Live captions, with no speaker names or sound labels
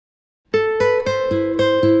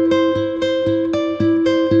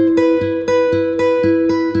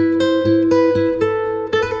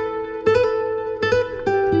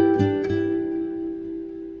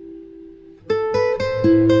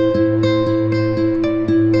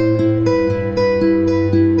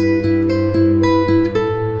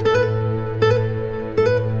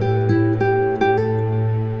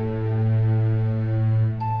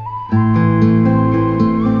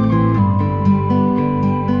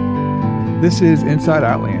This is Inside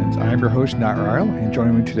Outlands. I'm your host, Nat Ryle, and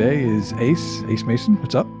joining me today is Ace Mason.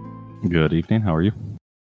 What's up? Good evening. How are you?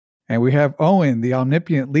 And we have Owen, the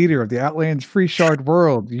omnipotent leader of the Outlands Free Shard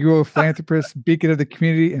world, Euro philanthropist, beacon of the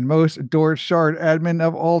community, and most adored Shard admin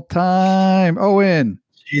of all time. Owen.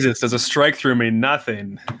 Jesus, does a strike through me?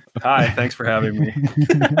 Nothing. Hi, thanks for having me.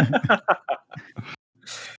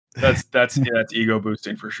 That's ego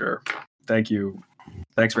boosting for sure. Thank you.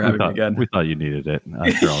 Thanks for having me again. We thought you needed it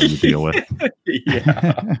after all you deal with.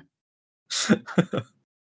 Yeah.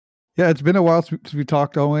 Yeah, it's been a while since we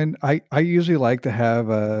talked, Owen. I usually like to have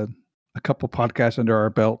a couple podcasts under our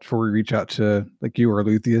belt before we reach out to like you or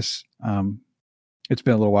Lutheus. It's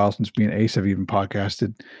been a little while since me and Ace have even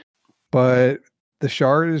podcasted, but the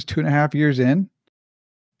Shard is 2.5 years in,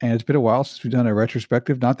 and it's been a while since we've done a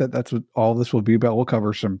retrospective. Not that that's what all this will be about. We'll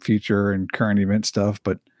cover some future and current event stuff,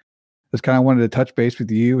 but just kind of wanted to touch base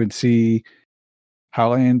with you and see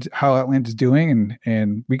how Outlands is doing,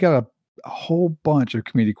 and we got a whole bunch of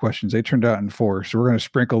community questions. They turned out in force, so we're going to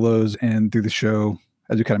sprinkle those in through the show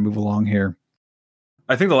as we kind of move along here.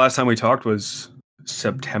 I think the last time we talked was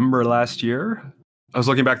September last year. I was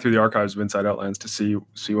looking back through the archives of Inside Outlands to see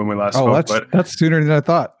when we last spoke. That's sooner than I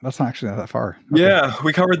thought. That's not actually not that far. Okay. Yeah,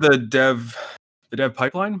 we covered the dev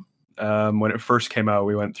pipeline when it first came out.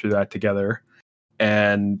 We went through that together,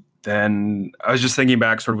 and then I was just thinking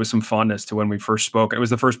back sort of with some fondness to when we first spoke. It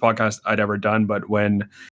was the first podcast I'd ever done, but when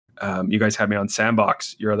you guys had me on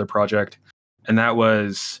Sandbox, your other project, and that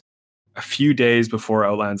was a few days before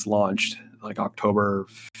Outlands launched, like October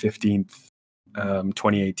 15th,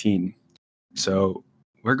 2018. So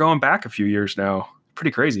we're going back a few years now.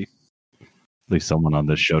 Pretty crazy. At least someone on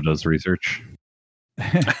this show does research.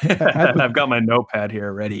 I've got my notepad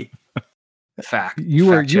here ready. You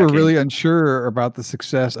were really unsure about the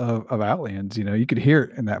success of Outlands. You know, you could hear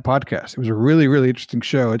it in that podcast. It was a really, really interesting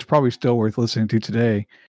show. It's probably still worth listening to today.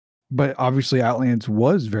 But obviously, Outlands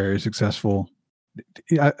was very successful.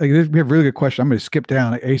 We have a really good question. I'm going to skip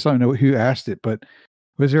down. Ace, I don't know who asked it, but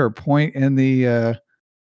was there a point in the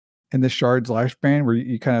Shard's lifespan where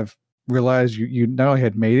you kind of realized you not only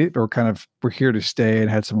had made it, or kind of were here to stay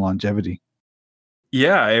and had some longevity?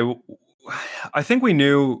 Yeah, I think we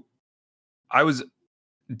knew. I was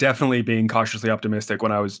definitely being cautiously optimistic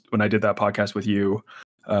when I did that podcast with you.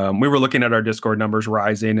 We were looking at our Discord numbers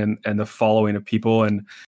rising and the following of people and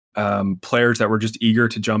players that were just eager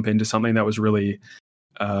to jump into something that was really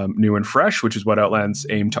new and fresh, which is what Outlands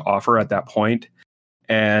aimed to offer at that point.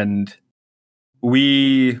 And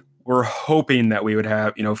we were hoping that we would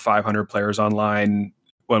have 500 players online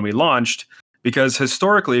when we launched, because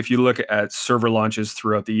historically, if you look at server launches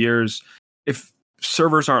throughout the years, if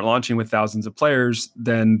servers aren't launching with thousands of players,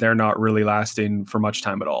 then they're not really lasting for much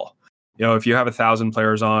time at all. If you have 1,000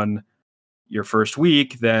 players on your first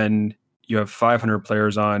week, then you have 500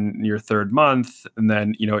 players on your third month, and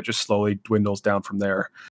then it just slowly dwindles down from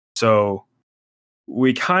there. So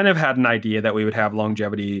we kind of had an idea that we would have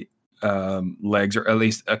longevity legs, or at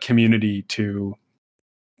least a community to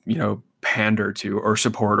pander to or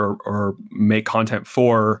support or make content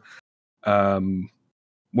for.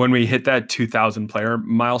 When we hit that 2,000 player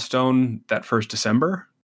milestone that first December,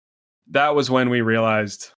 that was when we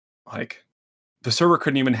realized like the server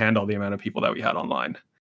couldn't even handle the amount of people that we had online,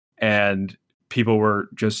 and people were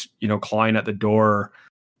just clawing at the door.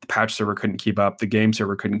 The patch server couldn't keep up. The game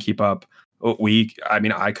server couldn't keep up.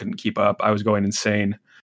 I couldn't keep up. I was going insane.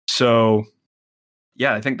 So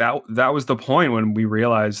yeah, I think that was the point when we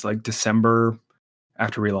realized, like, December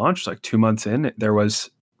after we launched, like 2 months in, there was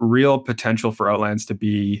real potential for Outlands to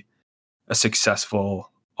be a successful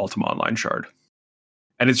Ultima Online Shard.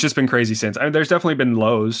 And it's just been crazy since. There's definitely been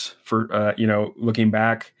lows for, looking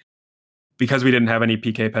back, because we didn't have any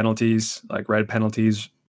PK penalties, like red penalties,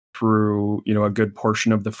 through, a good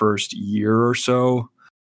portion of the first year or so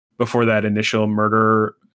before that initial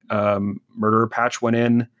murder patch went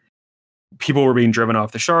in. People were being driven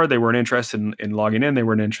off the Shard. They weren't interested in logging in. They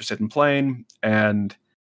weren't interested in playing. And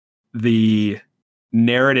the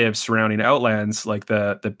narrative surrounding Outlands, like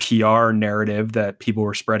the PR narrative that people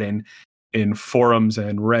were spreading in forums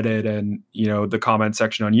and Reddit and the comment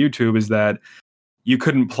section on YouTube, is that you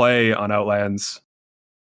couldn't play on Outlands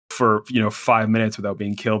for 5 minutes without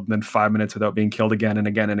being killed, and then 5 minutes without being killed again and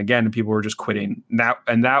again and again, and people were just quitting.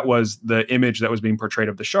 And that was the image that was being portrayed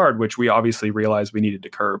of the Shard, which we obviously realized we needed to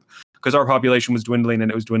curb, because our population was dwindling, and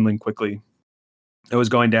it was dwindling quickly. It was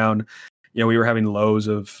going down. We were having lows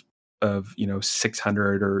of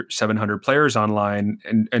 600 or 700 players online,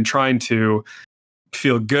 and trying to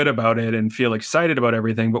feel good about it and feel excited about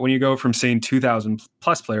everything. But when you go from seeing 2,000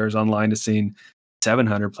 plus players online to seeing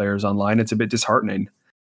 700 players online, it's a bit disheartening.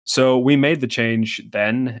 So we made the change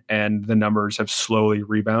then, and the numbers have slowly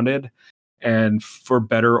rebounded. And for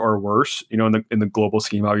better or worse, in the global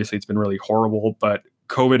scheme, obviously it's been really horrible, but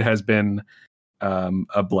COVID has been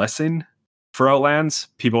a blessing for Outlands.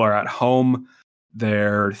 People are at home.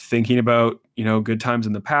 They're thinking about, good times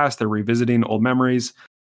in the past. They're revisiting old memories,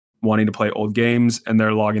 wanting to play old games, and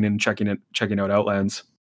they're logging in, checking out Outlands.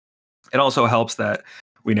 It also helps that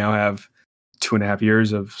we now have 2.5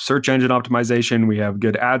 years of search engine optimization. We have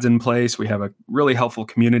good ads in place. We have a really helpful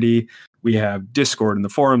community. We have Discord and the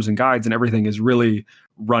forums and guides, and everything is really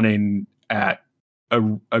running at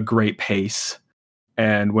a great pace.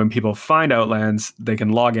 And when people find Outlands, they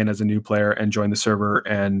can log in as a new player and join the server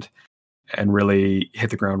and really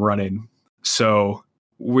hit the ground running. So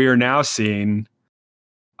we're now seeing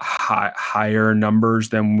higher numbers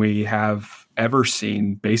than we have ever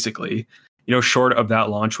seen, basically. Short of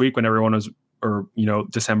that launch week when everyone was, or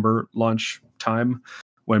December launch time,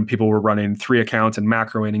 when people were running 3 accounts and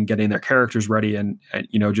macroing and getting their characters ready and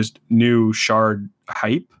just new shard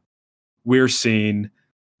hype, we're seeing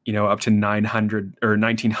up to 900 or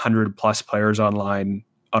 1900 plus players online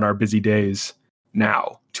on our busy days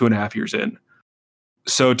now, 2.5 years in.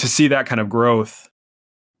 So to see that kind of growth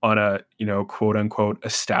on a quote unquote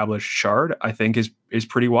established shard, I think is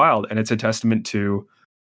pretty wild, and it's a testament to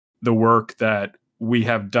the work that we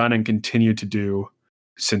have done and continue to do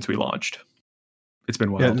since we launched. It's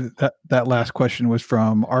been wild. Yeah, that last question was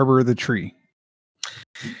from Arbor of the Tree.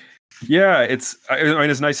 Yeah, it's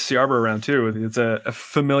nice to see Arbor around too. It's a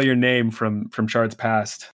familiar name from shards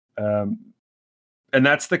past, and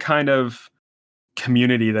that's the kind of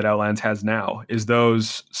community that Outlands has now. Is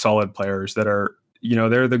those solid players that are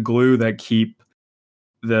they're the glue that keep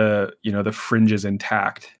the the fringes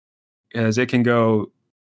intact, as it can go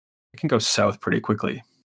south pretty quickly.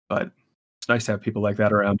 But it's nice to have people like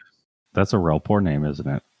that around. That's a Relpor name, isn't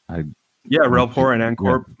it? Relpor and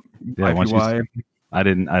Ancorp. Yeah, IPY. I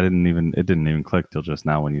didn't even click till just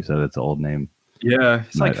now when you said it's an old name. Yeah,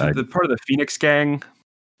 it's like the part of the Phoenix gang.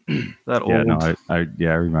 That old. Yeah, no,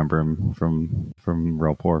 I remember him from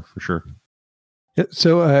Relpor for sure. Yeah,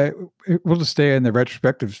 so we'll just stay in the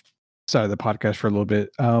retrospective side of the podcast for a little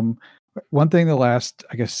bit. One thing the last,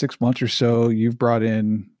 I guess, 6 months or so, you've brought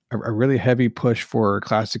in a really heavy push for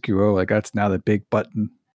Classic UO. Like that's now the big button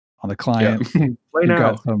on the client. Yeah. You've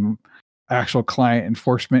got some actual client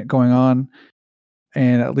enforcement going on.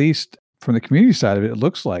 And at least from the community side of it, it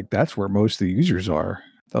looks like that's where most of the users are.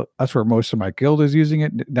 That's where most of my guild is using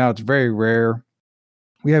it. Now it's very rare.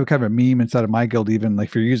 We have kind of a meme inside of my guild, even like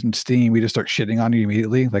if you're using Steam, we just start shitting on you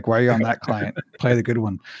immediately. Like, why are you on that client? Play the good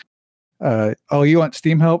one. Oh, you want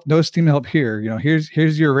Steam help? No Steam help here.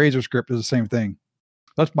 Here's your Razor script is the same thing.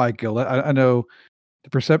 That's my guild. I know the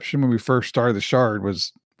perception when we first started the shard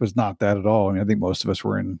was not that at all. I mean, I think most of us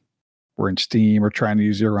were in Steam or trying to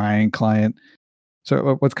use the Orion client.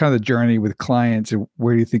 So what's kind of the journey with clients, and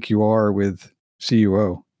where do you think you are with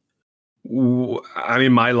CUO? I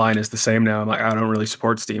mean, my line is the same now. I'm like, I don't really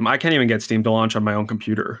support Steam. I can't even get Steam to launch on my own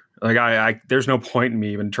computer. Like, I there's no point in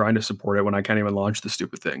me even trying to support it when I can't even launch the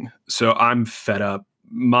stupid thing. So I'm fed up.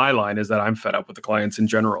 My line is that I'm fed up with the clients in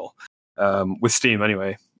general, with Steam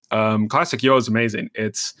anyway. Classic UO is amazing.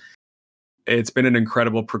 It's been an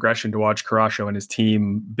incredible progression to watch Karasho and his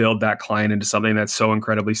team build that client into something that's so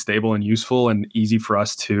incredibly stable and useful and easy for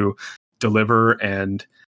us to deliver. And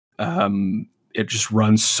it just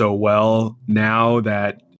runs so well now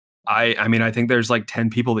that I mean, I think there's like 10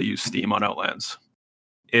 people that use Steam on Outlands.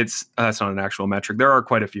 That's not an actual metric. There are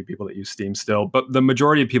quite a few people that use Steam still, but the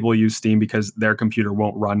majority of people use Steam because their computer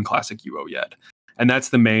won't run Classic UO yet. And that's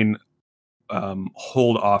the main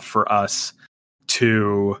hold off for us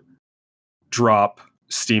to drop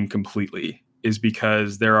Steam completely, is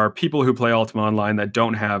because there are people who play Ultima Online that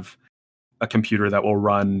don't have a computer that will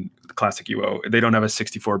run Classic UO. They don't have a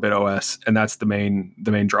 64-bit OS, and that's the main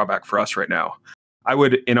drawback for us right now. I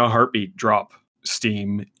would, in a heartbeat, drop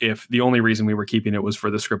Steam if the only reason we were keeping it was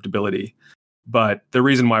for the scriptability. But the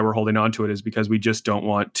reason why we're holding on to it is because we just don't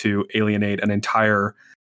want to alienate an entire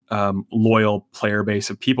loyal player base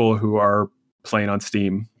of people who are playing on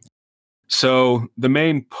Steam. So the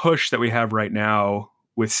main push that we have right now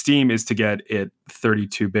with Steam is to get it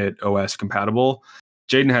 32-bit OS compatible.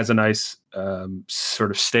 Jaden has a nice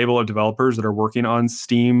sort of stable of developers that are working on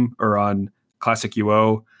Steam or on Classic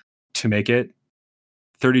UO to make it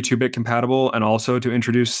 32-bit compatible, and also to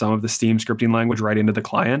introduce some of the Steam scripting language right into the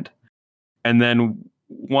client. And then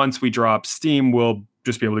once we drop Steam, we'll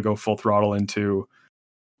just be able to go full throttle into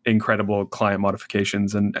incredible client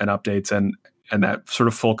modifications and updates and that sort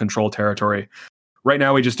of full control territory. Right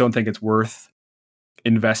now, we just don't think it's worth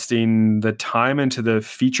investing the time into the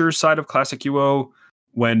feature side of Classic UO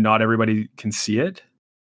when not everybody can see it.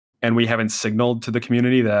 And we haven't signaled to the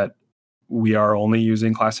community that we are only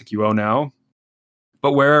using Classic UO now.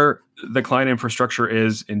 But where the client infrastructure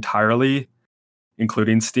is entirely,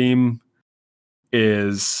 including Steam,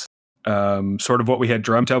 is sort of what we had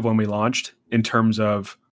dreamt of when we launched, in terms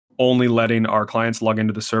of only letting our clients log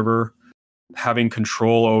into the server, having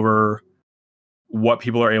control over what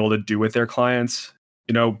people are able to do with their clients.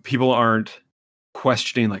 You know, people aren't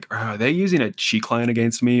questioning like, are they using a cheat client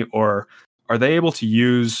against me, or are they able to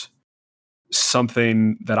use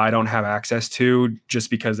something that I don't have access to just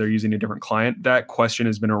because they're using a different client? That question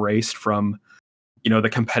has been erased from, you know, the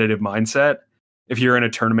competitive mindset. If you're in a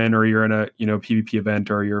tournament or you're in a, you know, PvP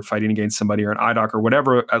event, or you're fighting against somebody or an IDOC or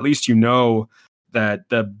whatever, at least you know that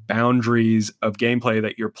the boundaries of gameplay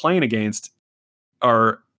that you're playing against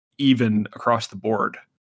are even across the board.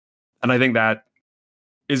 And I think that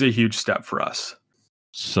is a huge step for us.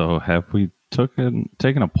 So have we taken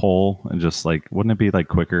a poll and just like, wouldn't it be like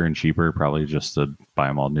quicker and cheaper probably just to buy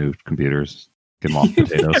them all new computers, get them off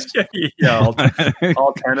potatoes? Yeah,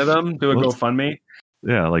 all 10 of them, do a GoFundMe.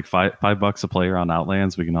 Yeah, like $5 a player on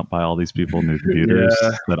Outlands. We can buy all these people new computers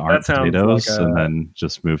that aren't potatoes, like and then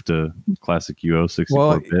just move to Classic UO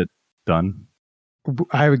 64-bit. Done.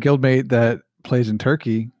 I have a guildmate that plays in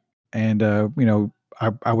Turkey, and you know,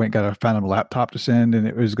 I went and found him a laptop to send, and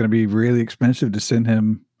it was going to be really expensive to send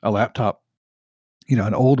him a laptop, you know,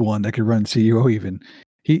 an old one that could run CUO even.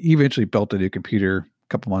 He eventually built a new computer a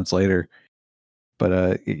couple months later.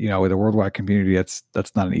 But you know, with a worldwide community, that's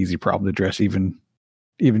not an easy problem to address, even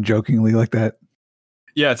jokingly like that.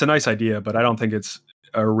 Yeah, it's a nice idea, but I don't think it's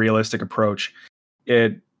a realistic approach.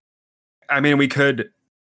 I mean, we could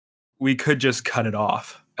just cut it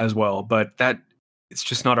off as well, but it's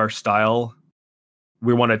just not our style.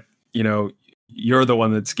 We want to, you know, you're the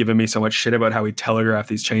one that's given me so much shit about how we telegraph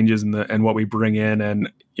these changes and what we bring in,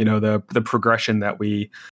 and, you know, the progression that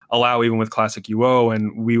we allow even with Classic UO.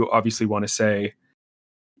 And we obviously want to say,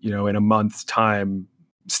 you know, in a month's time,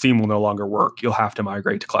 Steam will no longer work. You'll have to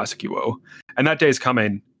migrate to Classic UO. And that day is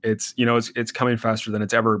coming. It's, you know, it's coming faster than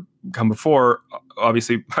it's ever come before.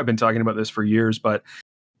 Obviously, I've been talking about this for years, but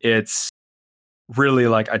it's really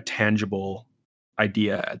like a tangible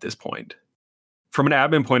idea at this point. From an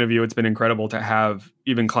admin point of view, it's been incredible to have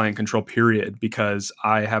even client control, period, because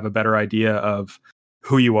I have a better idea of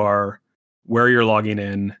who you are, where you're logging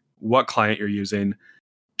in, what client you're using.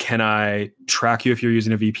 Can I track you if you're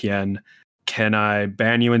using a VPN? Can I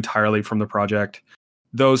ban you entirely from the project?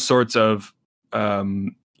 Those sorts of,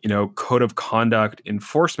 you know, code of conduct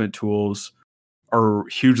enforcement tools are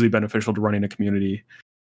hugely beneficial to running a community.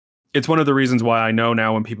 It's one of the reasons why I know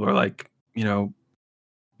now when people are like, you know,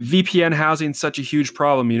 VPN housing is such a huge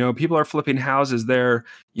problem. You know, people are flipping houses.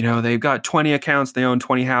 They've got 20 accounts, they own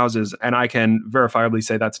 20 houses. And I can verifiably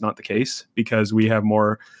say that's not the case, because we have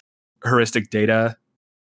more heuristic data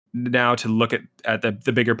now to look at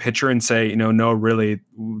the bigger picture and say, you know, no, really,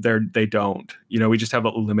 they don't. You know, we just have a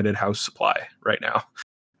limited house supply right now.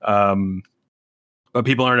 But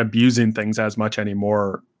people aren't abusing things as much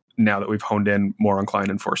anymore now that we've honed in more on client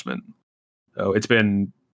enforcement. So it's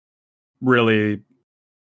been really,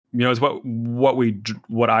 you know, it's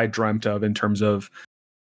what I dreamt of in terms of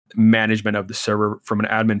management of the server from an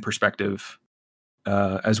admin perspective,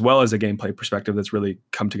 as well as a gameplay perspective, that's really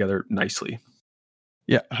come together nicely.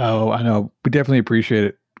 Yeah, I know. We definitely appreciate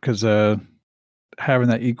it, because having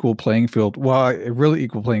that equal playing field, well, a really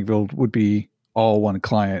equal playing field would be all one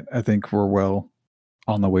client. I think we're well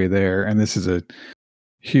on the way there, and this is a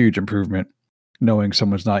huge improvement, knowing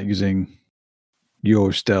someone's not using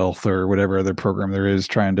UO Stealth or whatever other program there is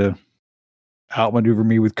trying to outmaneuver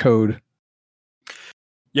me with code.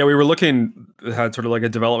 Yeah, we were had sort of like a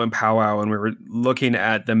development powwow, and we were looking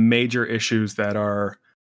at the major issues that are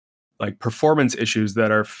like performance issues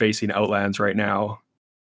that are facing Outlands right now.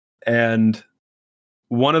 And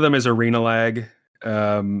one of them is arena lag.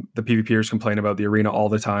 The PvPers complain about the arena all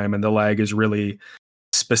the time, and the lag is really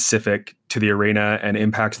specific to the arena and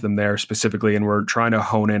impacts them there specifically. And we're trying to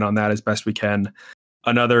hone in on that as best we can.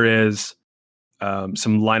 Another is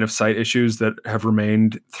some line of sight issues that have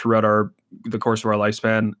remained throughout the course of our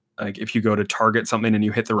lifespan. Like if you go to target something and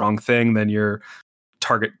you hit the wrong thing, then your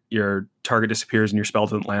target disappears and your spell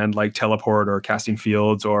doesn't land, like teleport or casting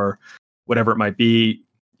fields or whatever it might be.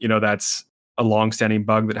 You know, that's a long-standing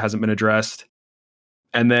bug that hasn't been addressed.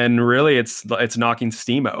 And then really it's knocking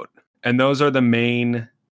Steam out. And those are the main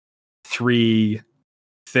three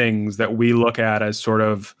things that we look at as sort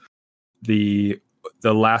of the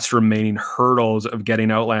last remaining hurdles of getting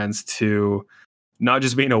Outlands to not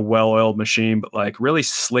just being a well-oiled machine, but like really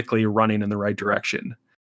slickly running in the right direction.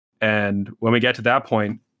 And when we get to that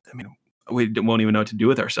point, I mean, we won't even know what to do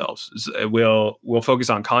with ourselves. We'll focus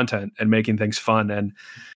on content and making things fun. And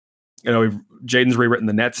Jaden's rewritten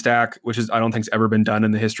the net stack, which is I don't think's ever been done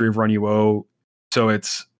in the history of RunUO. So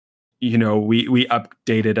it's we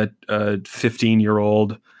updated a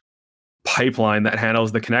 15-year-old pipeline that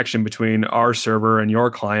handles the connection between our server and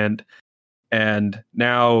your client, and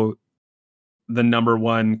now the number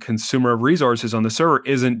one consumer of resources on the server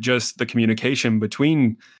isn't just the communication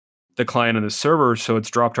between the client and the server, so it's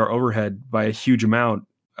dropped our overhead by a huge amount,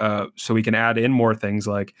 so we can add in more things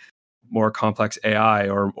like more complex AI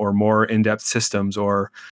or more in-depth systems,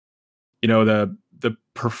 or the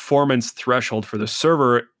performance threshold for the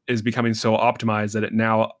server is becoming so optimized that it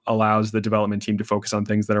now allows the development team to focus on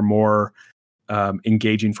things that are more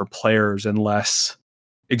engaging for players and less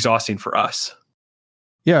exhausting for us.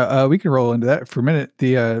 Yeah, we can roll into that for a minute.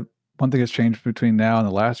 The one thing that's changed between now and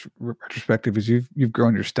the last retrospective is you've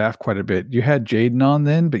grown your staff quite a bit. You had Jaden on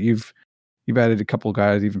then, but you've added a couple of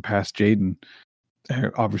guys even past Jaden.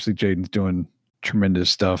 Obviously, Jaden's doing tremendous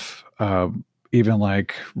stuff. Even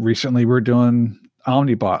like recently, we're doing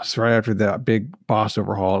Omniboss right after that big boss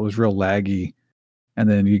overhaul. It was real laggy, and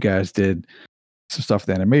then you guys did some stuff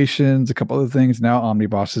with animations, a couple other things. Now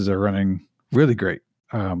Omnibosses are running really great,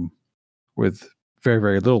 with very,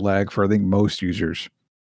 very little lag for I think most users.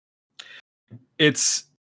 It's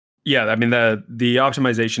the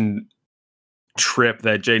optimization trip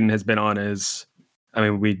that Jaden has been on is,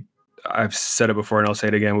 I've said it before and I'll say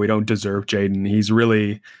it again, we don't deserve Jaden. He's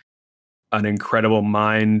really an incredible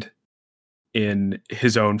mind in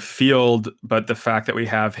his own field, but the fact that we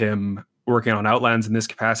have him working on Outlands in this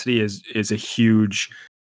capacity is a huge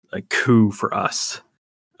coup for us.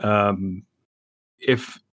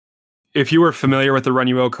 If you were familiar with the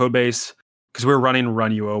RunUO codebase, because we're running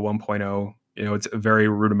RunUO 1.0, it's a very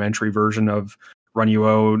rudimentary version of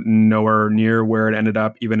RunUO, nowhere near where it ended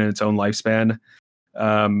up, even in its own lifespan.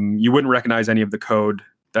 You wouldn't recognize any of the code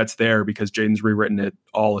that's there because Jaden's rewritten it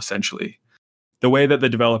all essentially. The way that the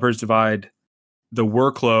developers divide the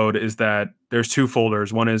workload is that there's two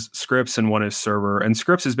folders. One is scripts and one is server. And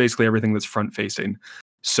scripts is basically everything that's front facing.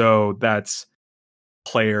 So that's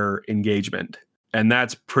player engagement. And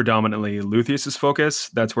that's predominantly Lutheus's focus.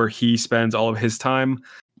 That's where he spends all of his time.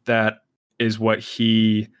 That is what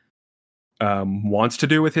he wants to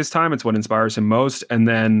do with his time. It's what inspires him most. And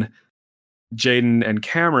then Jaden and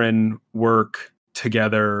Cameron work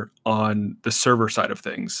together on the server side of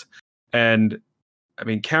things. And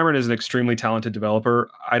Cameron is an extremely talented developer.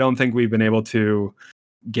 I don't think we've been able to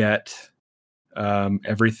get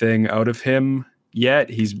everything out of him yet.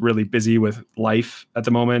 He's really busy with life at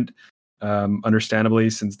the moment, understandably,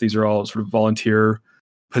 since these are all sort of volunteer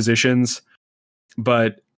positions.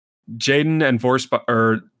 But Jaden and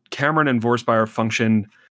Cameron and Vorspire function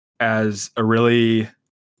as a really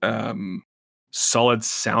solid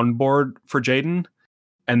soundboard for Jaden,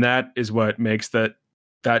 and that is what makes that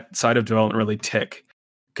side of development really tick.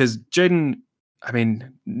 Because Jaden,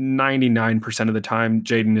 99% of the time,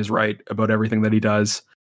 Jaden is right about everything that he does,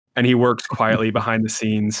 and he works quietly behind the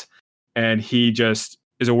scenes, and he just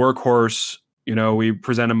is a workhorse. We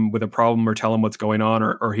present him with a problem or tell him what's going on,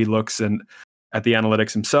 or he looks at the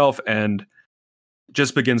analytics himself and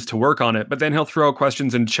just begins to work on it. But then he'll throw out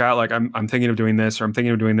questions in chat like, I'm thinking of doing this, or I'm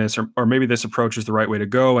thinking of doing this, or maybe this approach is the right way to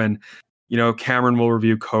go. And Cameron will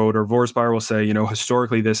review code, or Vorspire will say,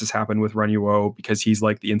 historically this has happened with RunUO, because he's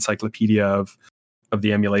like the encyclopedia of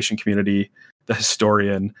the emulation community, the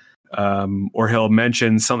historian. Or he'll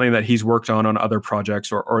mention something that he's worked on other projects,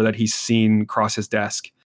 or that he's seen cross his desk.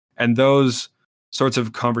 And those sorts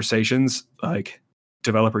of conversations, like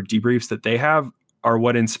developer debriefs that they have, are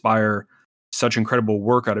what inspire such incredible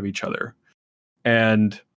work out of each other.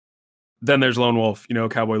 And then there's Lone Wolf,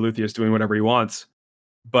 Cowboy Lutheus doing whatever he wants.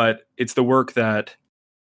 But it's the work that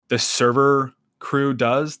the server crew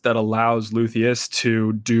does that allows Lutheus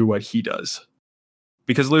to do what he does.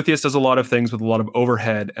 Because Lutheus does a lot of things with a lot of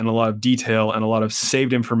overhead and a lot of detail and a lot of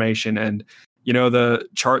saved information. And, the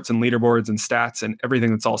charts and leaderboards and stats and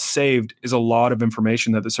everything that's all saved is a lot of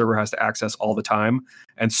information that the server has to access all the time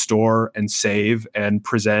and store and save and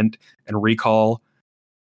present and recall.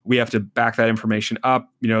 We have to back that information up.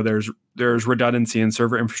 There's redundancy in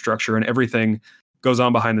server infrastructure, and everything goes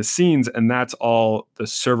on behind the scenes, and that's all the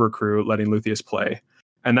server crew letting Lutheus play.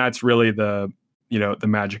 And that's really the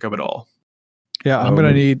magic of it all. Yeah, I'm going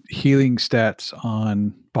to need healing stats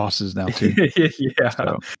on bosses now too. Yeah.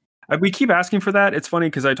 So. We keep asking for that. It's funny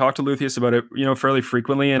because I talk to Lutheus about it, fairly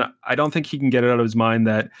frequently, and I don't think he can get it out of his mind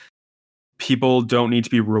that people don't need to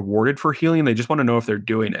be rewarded for healing. They just want to know if they're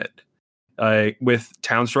doing it. With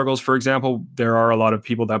town struggles, for example, there are a lot of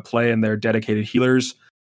people that play and they're dedicated healers.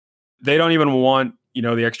 They don't even want,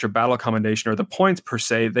 the extra battle commendation or the points per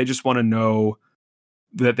se. They just want to know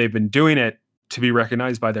that they've been doing it to be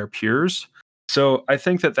recognized by their peers. So I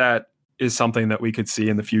think that is something that we could see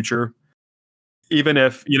in the future. Even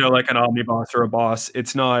if, like an omniboss or a boss,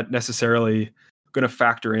 it's not necessarily going to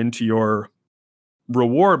factor into your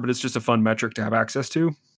reward, but it's just a fun metric to have access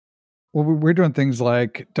to. Well, we're doing things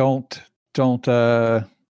like don't hit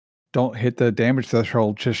the damage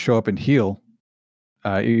threshold, just show up and heal.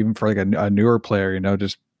 Even for like a newer player,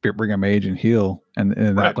 just bring a mage and heal, and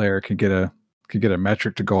that player can get a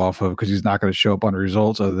metric to go off of, because he's not going to show up on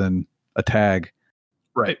results other than a tag.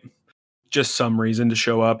 Right. Just some reason to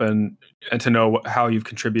show up and to know how you've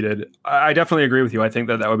contributed. I definitely agree with you. I think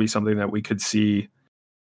that would be something that we could see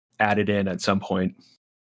added in at some point.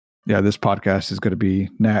 Yeah, this podcast is going to be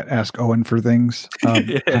Nat Ask Owen for things.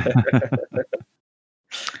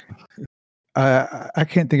 I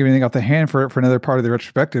can't think of anything off the hand for another part of the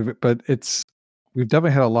retrospective, but we've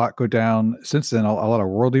definitely had a lot go down since then. A lot of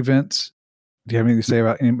world events. Do you have anything to say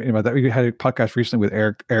about that? We had a podcast recently with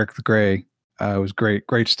Eric the Grey. It was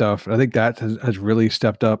great stuff. I think that has really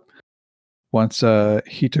stepped up once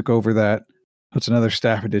he took over that. That's another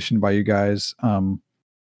staff addition by you guys.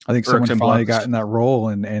 I think someone finally got in that role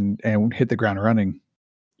and hit the ground running.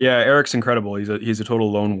 Yeah, Eric's incredible. He's a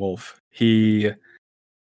total lone wolf.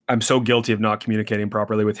 I'm so guilty of not communicating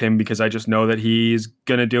properly with him, because I just know that he's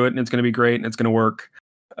gonna do it and it's gonna be great and it's gonna work.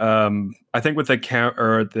 I think with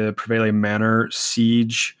the Prevailing Manor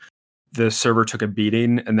siege, the server took a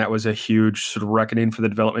beating, and that was a huge sort of reckoning for the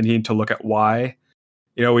development team to look at why.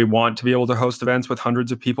 We want to be able to host events with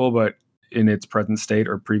hundreds of people, but in its present state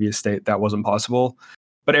or previous state, that wasn't possible.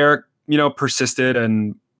 But Eric, persisted,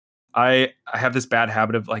 and I have this bad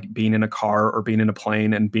habit of like being in a car or being in a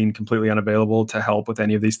plane and being completely unavailable to help with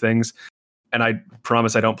any of these things. And I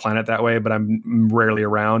promise I don't plan it that way, but I'm rarely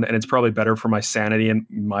around, and it's probably better for my sanity and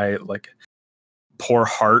my like poor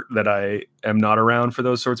heart that I am not around for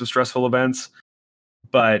those sorts of stressful events.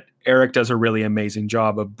 But Eric does a really amazing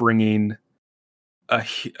job of bringing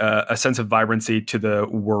a sense of vibrancy to the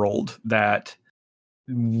world that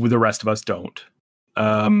the rest of us don't.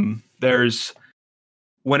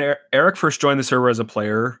 When Eric first joined the server as a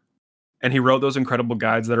player, and he wrote those incredible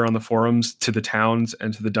guides that are on the forums to the towns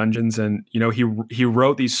and to the dungeons, and he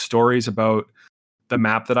wrote these stories about the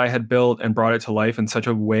map that I had built and brought it to life in such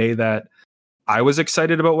a way that I was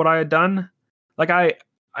excited about what I had done. Like I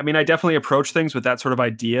definitely approach things with that sort of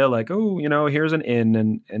idea, like, oh, here's an inn,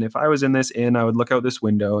 and if I was in this inn, I would look out this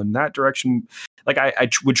window in that direction. Like I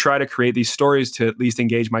would try to create these stories to at least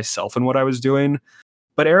engage myself in what I was doing.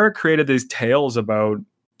 But Eric created these tales about,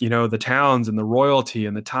 the towns and the royalty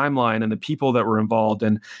and the timeline and the people that were involved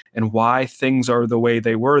and why things are the way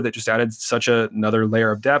they were, that just added such another layer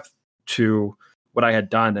of depth to what I had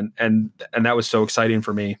done. And that was so exciting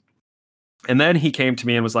for me. And then he came to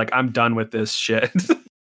me and was like, I'm done with this shit.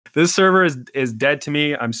 This server is dead to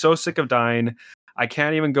me. I'm so sick of dying. I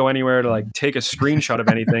can't even go anywhere to like take a screenshot of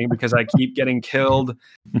anything because I keep getting killed.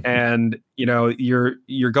 And,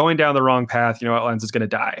 you're going down the wrong path. Outlands is going to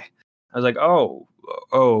die. I was like, oh,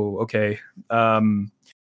 okay.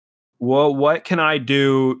 Well, what can I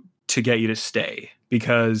do to get you to stay?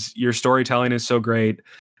 Because your storytelling is so great.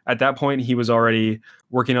 At that point, he was already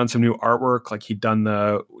working on some new artwork. Like, he'd done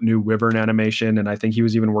the new Wyvern animation, and I think he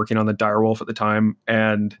was even working on the Direwolf at the time.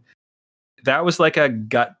 And that was like a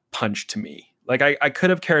gut punch to me. Like, I could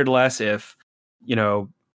have cared less if,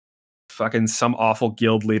 fucking some awful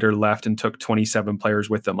guild leader left and took 27 players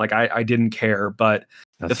with them. Like, I didn't care. But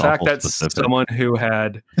the fact that someone who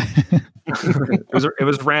had it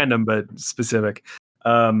was random but specific.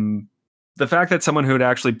 The fact that someone who had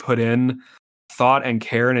actually put in thought and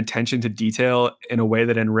care and attention to detail in a way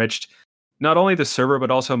that enriched not only the server but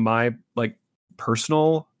also my like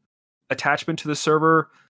personal attachment to the server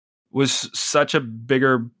was such a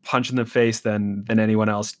bigger punch in the face than anyone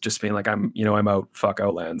else just being like, I'm out, fuck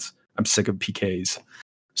Outlands, I'm sick of PKs.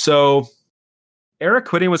 So Eric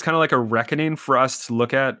quitting was kind of like a reckoning for us to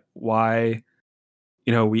look at why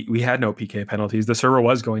we had no PK penalties. The server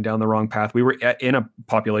was going down the wrong path. We were in a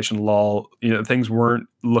population lull. Things weren't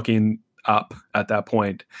looking up at that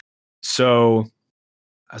point. So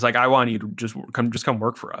I was like, I want you to just come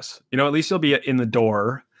work for us. At least you'll be in the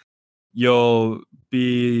door. You'll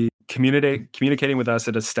be communicating with us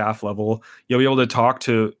at a staff level. You'll be able to talk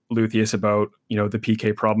to Luthien about, the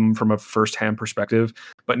PK problem from a first-hand perspective,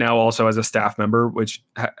 but now also as a staff member, which,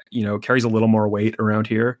 carries a little more weight around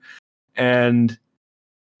here. And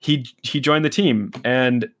he joined the team,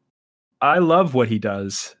 and I love what he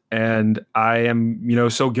does. And I am,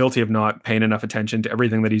 so guilty of not paying enough attention to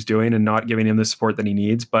everything that he's doing and not giving him the support that he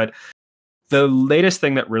needs. But the latest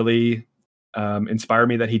thing that really inspired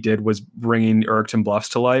me that he did was bringing Urkton Bluffs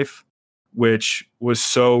to life, which was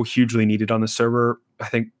so hugely needed on the server. I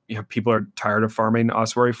think people are tired of farming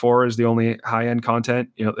Ossuary 4 as the only high-end content.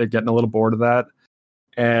 They're getting a little bored of that.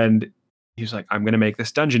 And he was like, I'm going to make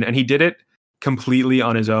this dungeon. And he did it completely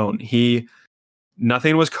on his own.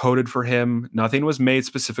 Nothing was coded for him. Nothing was made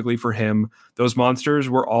specifically for him. Those monsters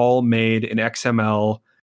were all made in XML,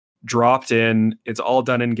 dropped in. It's all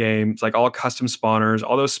done in game. It's like all custom spawners,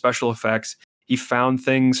 all those special effects. He found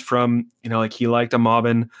things from, like he liked a mob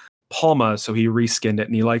in Palma, so he reskinned it.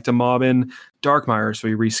 And he liked a mob in Darkmire, so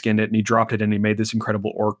he reskinned it and he dropped it and he made this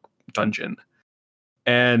incredible orc dungeon.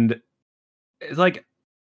 And it's like,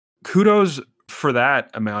 kudos for that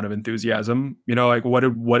amount of enthusiasm. Like what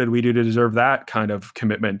did we do to deserve that kind of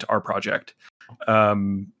commitment to our project?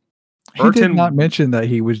 He did not mention that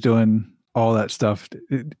he was doing all that stuff,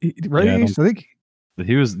 right? Yeah, I think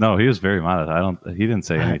he was very modest. He didn't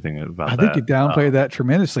say anything about that. I think he downplayed that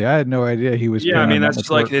tremendously. I had no idea he was. Yeah, I mean, that's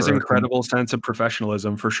like his incredible sense of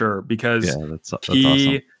professionalism for sure, because that's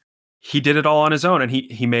awesome. He did it all on his own, and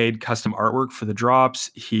he made custom artwork for the drops.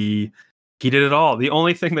 He did it all. The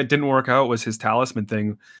only thing that didn't work out was his talisman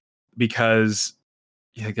thing, because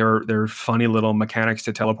there are funny little mechanics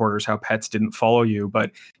to teleporters, how pets didn't follow you.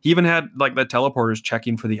 But he even had like the teleporters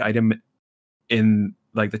checking for the item in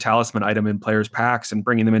like the talisman item in players' packs and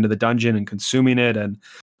bringing them into the dungeon and consuming it. And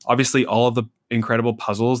obviously all of the incredible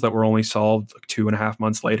puzzles that were only solved like 2.5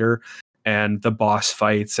 months later, and the boss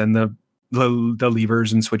fights and the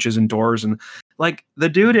levers and switches and doors. And like the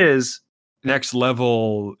dude is next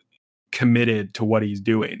level committed to what he's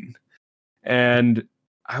doing. And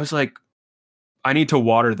I was like, I need to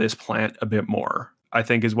water this plant a bit more, I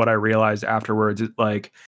think is what I realized afterwards.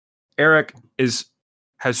 Like Eric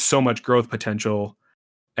has so much growth potential,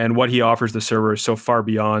 and what he offers the server is so far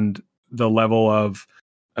beyond the level of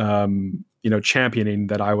championing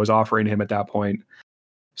that I was offering him at that point.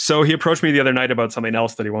 So he approached me the other night about something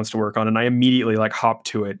else that he wants to work on, and I immediately like hopped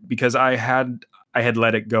to it because I had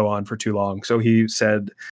let it go on for too long. So he said,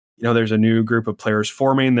 there's a new group of players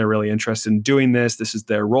forming. They're really interested in doing this. This is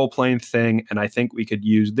their role-playing thing, and I think we could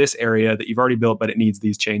use this area that you've already built, but it needs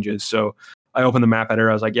these changes. So I opened the map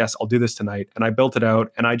editor. I was like, yes, I'll do this tonight. And I built it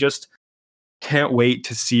out, and I just can't wait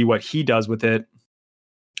to see what he does with it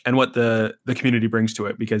and what the community brings to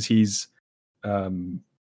it, because he's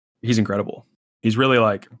incredible. He's really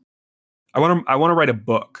like, I want to write a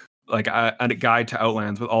book, like a guide to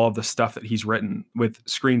Outlands with all of the stuff that he's written, with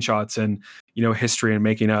screenshots and history and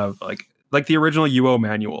making of like the original UO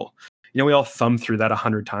manual. We all thumbed through that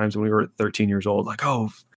 100 times when we were 13 years old. Like,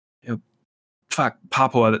 fuck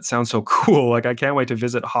Papua, that sounds so cool. Like, I can't wait to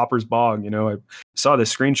visit Hopper's Bog. I saw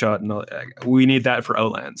this screenshot, and we need that for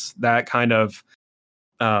Outlands. That kind of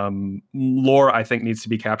lore, I think, needs to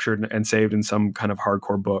be captured and saved in some kind of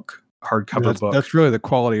hardcover book. That's really the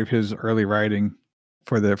quality of his early writing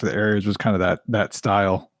for the areas, was kind of that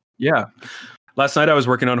style. Yeah. Last night I was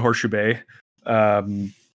working on Horseshoe Bay,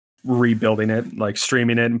 rebuilding it, like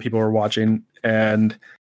streaming it, and people were watching. And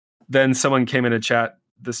then someone came in a chat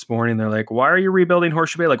this morning. They're like, why are you rebuilding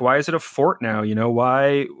Horseshoe Bay? Like, why is it a fort now?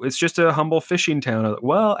 Why? It's just a humble fishing town. Like,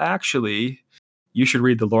 well, actually, you should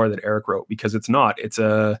read the lore that Eric wrote, because it's not. It's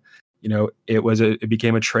it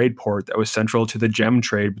became a trade port that was central to the gem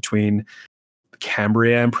trade between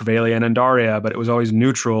Cambria and Prevalia and Andaria, but it was always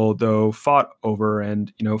neutral, though fought over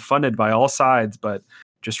and, funded by all sides, but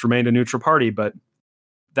just remained a neutral party. But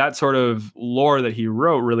that sort of lore that he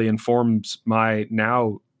wrote really informs my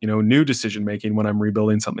now, new decision making when I'm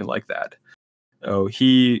rebuilding something like that. So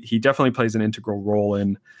he definitely plays an integral role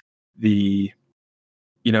in the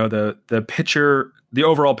picture, the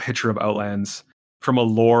overall picture of Outlands from a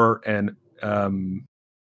lore and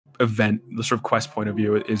event, the sort of quest point of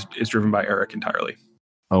view is driven by Eric entirely.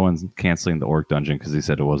 Owen's canceling the orc dungeon because he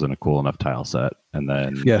said it wasn't a cool enough tile set, and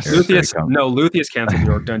then Luthius canceled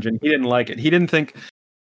the orc dungeon. He didn't like it. He didn't think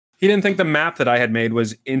the map that I had made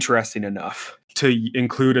was interesting enough to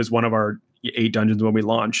include as one of our 8 dungeons when we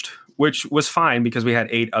launched, which was fine because we had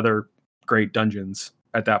 8 other great dungeons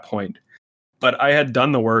at that point. But I had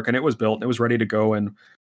done the work and it was built and it was ready to go, and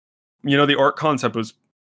the orc concept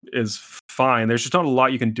is fine. There's just not a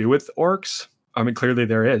lot you can do with orcs. I mean, clearly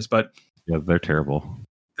there is, but yeah, they're terrible.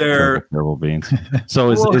 They're terrible beans. So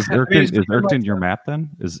is Urkton your map then?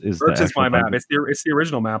 Is Urkton's my map? It's the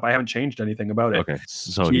original map. I haven't changed anything about it. Okay,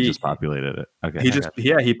 so he just populated it. Okay,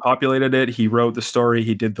 he populated it. He wrote the story.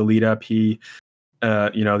 He did the lead up. He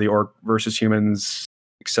the orc versus humans,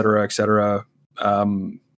 et cetera, et cetera.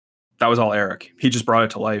 That was all Eric. He just brought it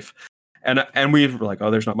to life. And we were like,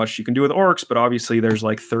 oh, there's not much you can do with orcs, but obviously there's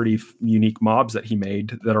like 30 unique mobs that he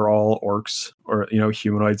made that are all orcs, or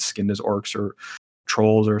humanoids skinned as orcs, or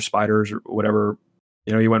trolls or spiders or whatever.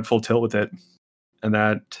 He went full tilt with it, and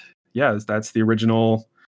that's the original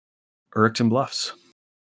Urukton Bluffs.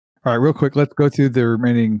 All right, real quick, let's go through the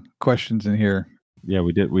remaining questions in here. Yeah,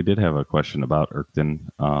 we did have a question about Urukton.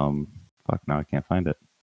 Now I can't find it.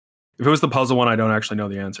 If it was the puzzle one, I don't actually know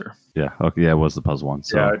the answer. Yeah. Okay. Yeah, it was the puzzle one.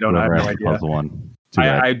 So I don't have no idea. Puzzle one.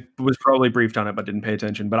 I was probably briefed on it, but didn't pay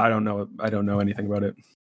attention. But I don't know anything about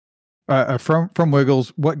it. From Wiggles,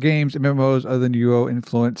 what games, MMOs other than UO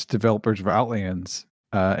influenced developers of Outlands?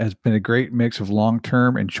 Has been a great mix of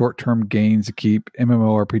long-term and short-term gains to keep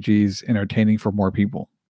MMORPGs entertaining for more people.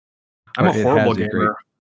 I'm a horrible gamer.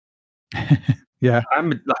 Yeah,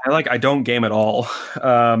 I don't game at all.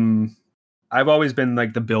 I've always been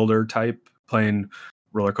like the builder type, playing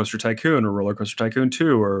Roller Coaster Tycoon or Roller Coaster Tycoon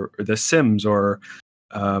 2 or The Sims or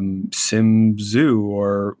Sim Zoo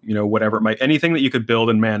or whatever. Anything that you could build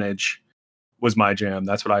and manage was my jam.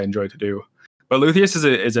 That's what I enjoy to do. But Luthius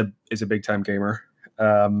is a big time gamer.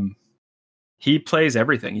 He plays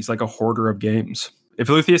everything. He's like a hoarder of games. If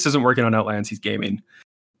Luthius isn't working on Outlands, he's gaming.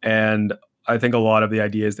 And I think a lot of the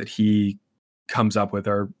ideas that he comes up with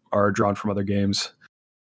are drawn from other games.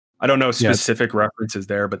 I don't know specific references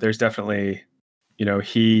there, but there's definitely,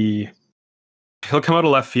 he'll come out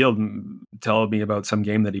of left field and tell me about some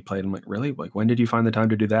game that he played. I'm like, really? Like, when did you find the time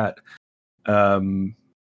to do that? But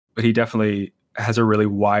he definitely has a really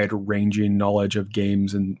wide-ranging knowledge of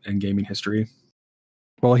games and gaming history.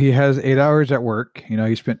 Well, he has 8 hours at work.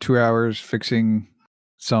 He spent 2 hours fixing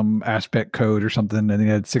some aspect code or something, and he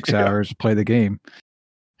had 6 hours to play the game.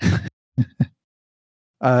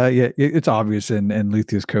 It's obvious in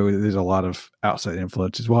Luthius code there's a lot of outside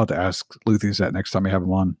influences. We'll have to ask Luthius that next time we have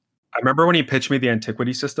him on. I remember when he pitched me the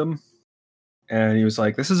Antiquity system, and he was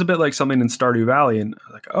like, this is a bit like something in Stardew Valley. And I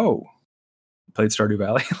was like, oh, played Stardew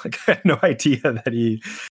Valley? Like, I had no idea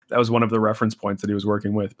that was one of the reference points that he was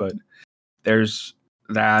working with. But there's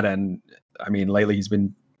that, and I mean, lately he's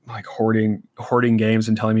been like hoarding games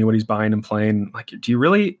and telling me what he's buying and playing. Like, do you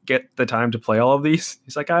really get the time to play all of these?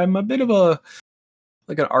 He's like, I'm a bit of an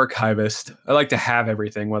archivist. I like to have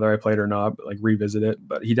everything, whether I play it or not, but like revisit it.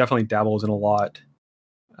 But he definitely dabbles in a lot,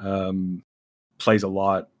 plays a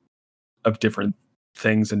lot of different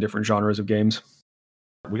things and different genres of games.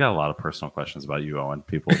 We got a lot of personal questions about you, Owen.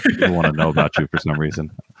 People want to know about you for some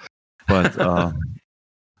reason. But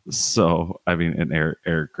so, I mean, and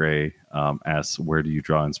Eric Gray asks, where do you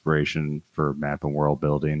draw inspiration for map and world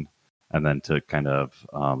building? And then to kind of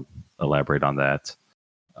elaborate on that,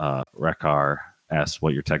 Rekar asks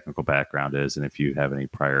what your technical background is and if you have any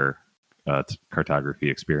prior cartography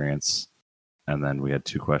experience. And then we had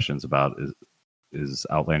 2 questions about is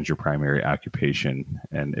Outlands your primary occupation?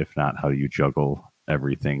 And if not, how do you juggle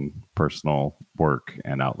everything, personal, work,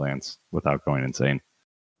 and Outlands without going insane?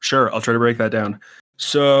 Sure, I'll try to break that down.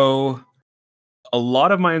 So a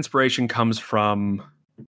lot of my inspiration comes from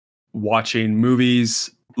watching movies,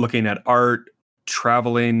 looking at art,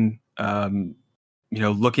 traveling,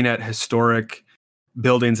 looking at historic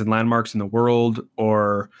buildings and landmarks in the world,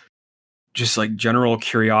 or just like general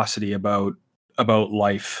curiosity about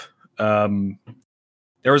life.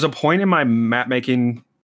 There was a point in my map making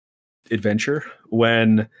adventure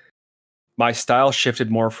when my style shifted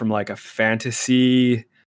more from like a fantasy,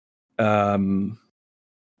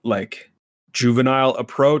 like juvenile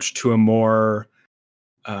approach to a more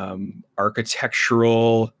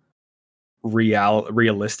architectural,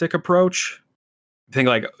 realistic approach. I think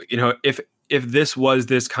like, if this was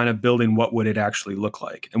this kind of building, what would it actually look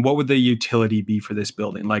like? And what would the utility be for this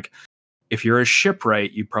building? Like, if you're a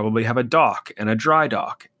shipwright, you probably have a dock and a dry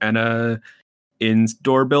dock and a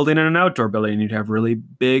indoor building and an outdoor building. You'd have really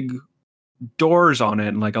big doors on it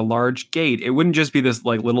and like a large gate. It wouldn't just be this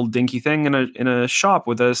like little dinky thing in a shop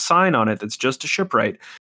with a sign on it that's just a shipwright.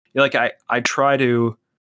 Like, I try to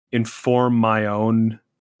inform my own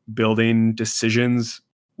building decisions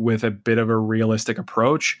with a bit of a realistic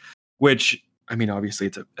approach, which, I mean, obviously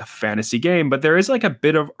it's a fantasy game, but there is like a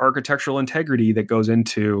bit of architectural integrity that goes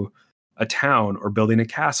into a town or building a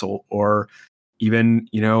castle or even,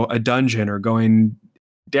 a dungeon or going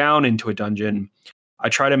down into a dungeon. I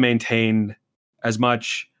try to maintain as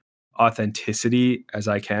much authenticity as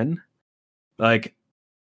I can. Like,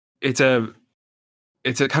 it's a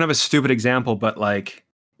kind of a stupid example, but like,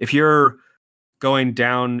 if you're going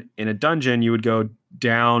down in a dungeon, you would go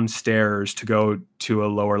downstairs to go to a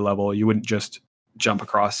lower level. You wouldn't just jump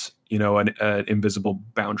across, an invisible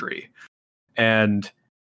boundary. And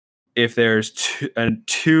if there's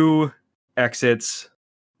two exits,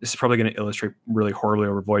 this is probably going to illustrate really horribly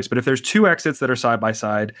over voice, but if there's two exits that are side by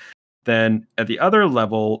side, then at the other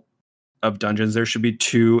level of dungeons, there should be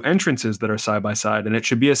two entrances that are side by side, and it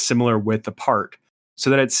should be a similar width apart, so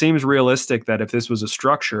that it seems realistic that if this was a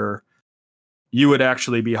structure, you would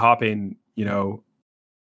actually be hopping,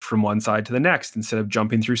 from one side to the next instead of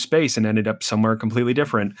jumping through space and ended up somewhere completely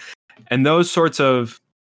different. And those sorts of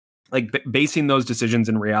basing those decisions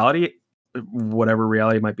in reality, whatever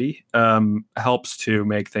reality it might be, helps to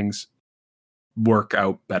make things work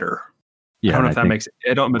out better. Yeah, I don't know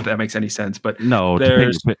if that makes any sense, but no,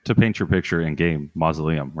 to paint your picture in game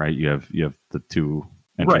Mausoleum, right? You have the two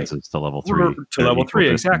entrances to level 3. To level 3,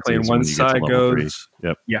 exactly. And one side goes.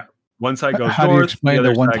 Yep. Yeah. One side goes How north. do you explain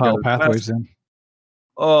the one tile pathways west. then?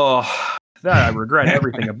 Oh, that I regret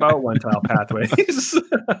everything about one tile pathways.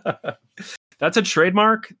 That's a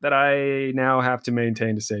trademark that I now have to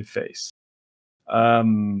maintain to save face.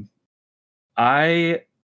 I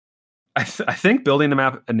think building the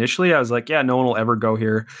map initially, I was like, yeah, no one will ever go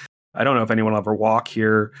here. I don't know if anyone will ever walk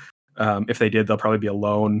here. If they did, they'll probably be a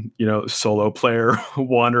lone, solo player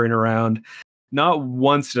wandering around. Not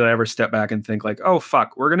once did I ever step back and think like, oh,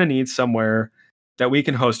 fuck, we're going to need somewhere that we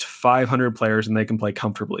can host 500 players and they can play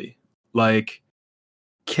comfortably. Like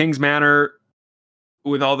King's Manor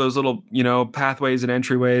with all those little, pathways and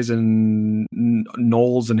entryways and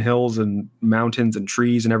knolls and hills and mountains and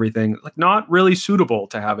trees and everything, like not really suitable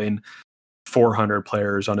to having 400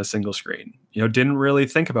 players on a single screen. Didn't really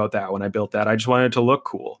think about that when I built that. I just wanted it to look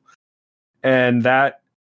cool. And that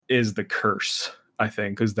is the curse, I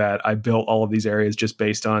think, is that I built all of these areas just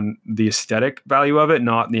based on the aesthetic value of it,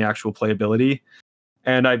 not the actual playability.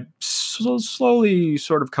 And I slowly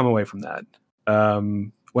sort of come away from that.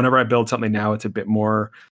 Whenever I build something now, it's a bit more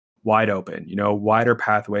wide open, wider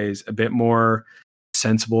pathways, a bit more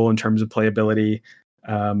sensible in terms of playability.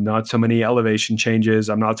 Not so many elevation changes.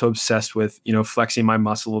 I'm not so obsessed with, flexing my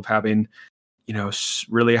muscle of having,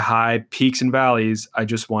 really high peaks and valleys. I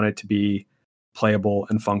just want it to be playable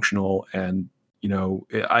and functional, and,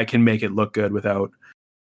 I can make it look good without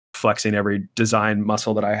flexing every design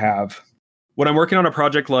muscle that I have. When I'm working on a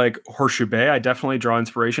project like Horseshoe Bay, I definitely draw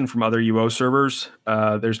inspiration from other UO servers.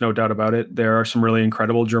 There's no doubt about it. There are some really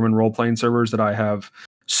incredible German role-playing servers that I have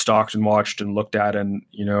stalked and watched and looked at and,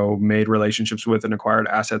 made relationships with and acquired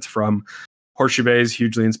assets from. Horseshoe Bay is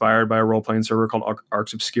hugely inspired by a role-playing server called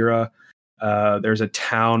Arx Obscura. There's a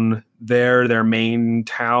town there, their main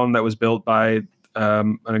town, that was built by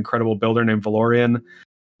an incredible builder named Valorian.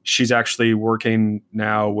 She's actually working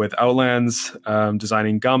now with Outlands,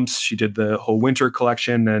 designing Gumps. She did the whole winter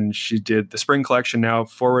collection and she did the spring collection now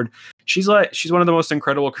forward. She's one of the most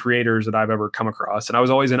incredible creators that I've ever come across. And I was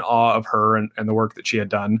always in awe of her and the work that she had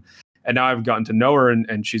done. And now I've gotten to know her,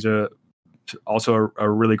 and she's also a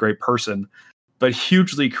really great person, but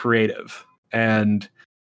hugely creative. And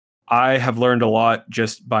I have learned a lot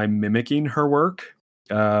just by mimicking her work.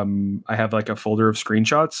 I have like a folder of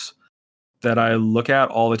screenshots that I look at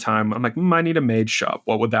all the time. I'm like, I need a mage shop.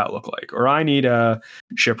 What would that look like? Or I need a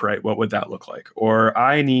shipwright. What would that look like? Or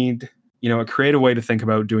I need, a creative way to think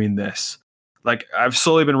about doing this. Like I've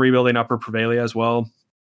slowly been rebuilding Upper Prevalia as well.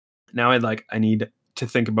 Now I need to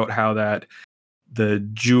think about how that the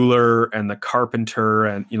jeweler and the carpenter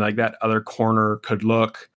and like that other corner could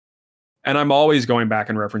look. And I'm always going back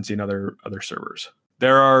and referencing other servers.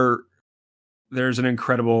 There's an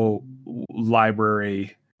incredible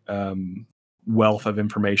library wealth of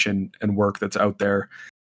information and work that's out there,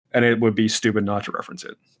 and it would be stupid not to reference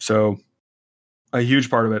it. So a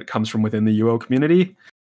huge part of it comes from within the UO community.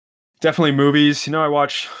 Definitely movies. I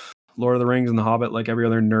watch Lord of the Rings and The Hobbit like every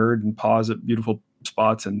other nerd and pause at beautiful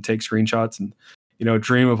spots and take screenshots and,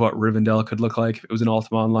 dream of what Rivendell could look like if it was in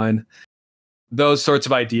Ultima Online. Those sorts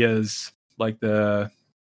of ideas, like the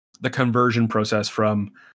conversion process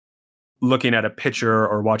from looking at a picture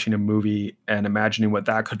or watching a movie and imagining what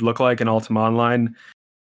that could look like in Ultima Online,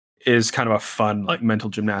 is kind of a fun mental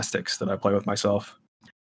gymnastics that I play with myself.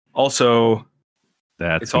 Also,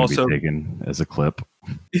 that's going to be taken as a clip.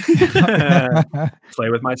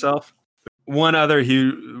 Play with myself. One other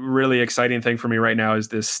really exciting thing for me right now is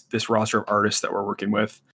this roster of artists that we're working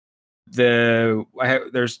with.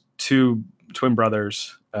 There's two twin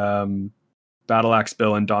brothers, Battle Axe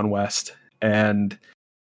Bill and Don West, and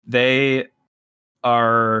they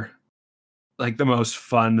are like the most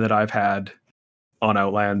fun that I've had on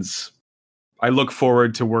Outlands. I look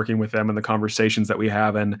forward to working with them and the conversations that we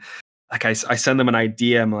have. And like I send them an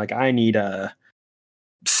idea. I'm like, I need a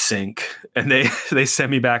sink, and they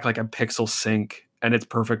send me back like a pixel sink, and it's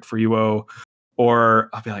perfect for UO. Or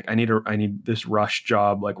I'll be like, I need this rush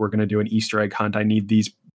job. Like, we're going to do an Easter egg hunt. I need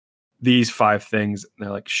these 5 things. And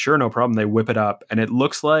they're like, sure, no problem. They whip it up and it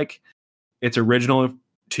looks like it's original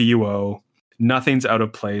to UO. Nothing's out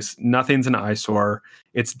of place. Nothing's an eyesore.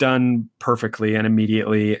 It's done perfectly and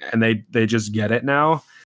immediately. And they just get it now.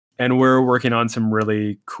 And we're working on some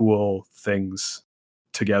really cool things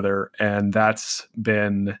together. And that's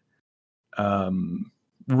been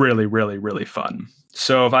really, really, really fun.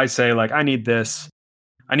 So if I say like, I need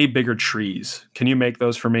bigger trees. Can you make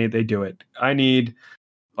those for me? They do it. I'm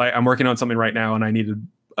working on something right now and I needed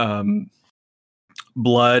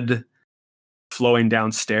blood flowing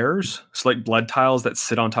downstairs. So like blood tiles that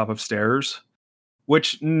sit on top of stairs,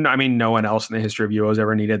 which I mean, no one else in the history of UO has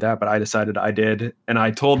ever needed that, but I decided I did. And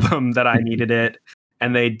I told them that I needed it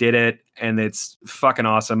and they did it. And it's fucking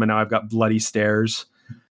awesome. And now I've got bloody stairs.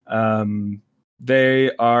 They're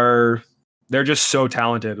just so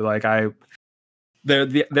talented. Like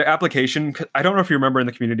their application, I don't know if you remember in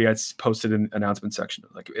the community, I posted an announcement section.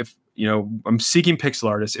 Like, if I'm seeking pixel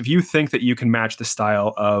artists. If you think that you can match the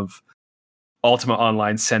style of Ultima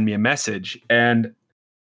Online, send me a message. And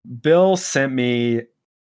Bill sent me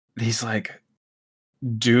these like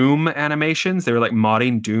Doom animations. They were like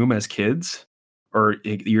modding Doom as kids or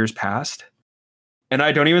years past. And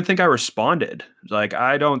I don't even think I responded. Like,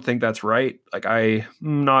 I don't think that's right. Like, I'm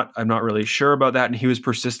not really sure about that. And he was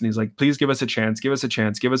persistent. He's like, please give us a chance. Give us a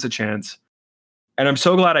chance. Give us a chance. And I'm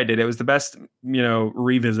so glad I did. It was the best,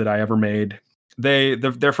 revisit I ever made.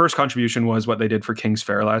 Their first contribution was what they did for King's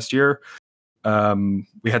Fair last year.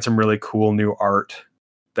 We had some really cool new art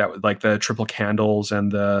that was like the triple candles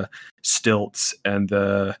and the stilts and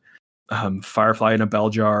the firefly in a bell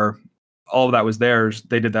jar. All of that was theirs.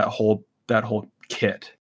 They did that whole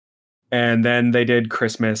kit. And then they did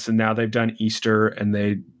Christmas, and now they've done Easter, and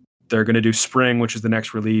they're going to do spring, which is the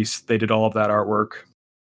next release. They did all of that artwork.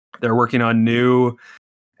 They're working on new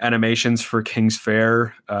animations for King's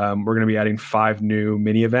Fair. We're going to be adding 5 new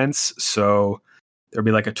mini events, so there'll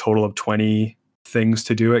be like a total of 20 things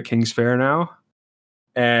to do at King's Fair now.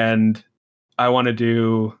 And I want to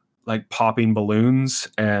do like popping balloons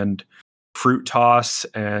and fruit toss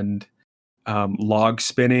and log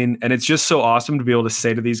spinning. And it's just so awesome to be able to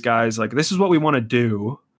say to these guys, like, this is what we want to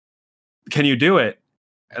do. Can you do it?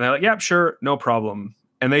 And they're like, yeah, sure, no problem.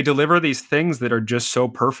 And they deliver these things that are just so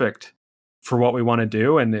perfect for what we want to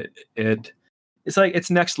do. And it's like,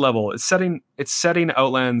 it's next level. It's setting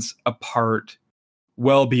Outlands apart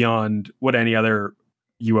well beyond what any other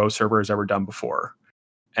UO server has ever done before.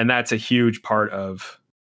 And that's a huge part of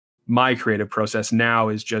my creative process now,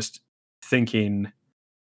 is just thinking,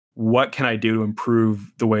 what can I do to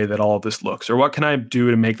improve the way that all of this looks? Or what can I do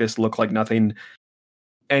to make this look like nothing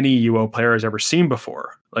any UO player has ever seen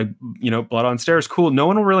before? Like, Blood on Stairs, cool. No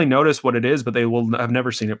one will really notice what it is, but they will have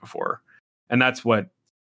never seen it before. And that's what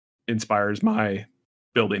inspires my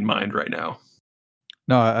building mind right now.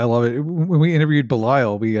 No, I love it. When we interviewed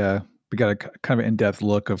Belial, we got a kind of in-depth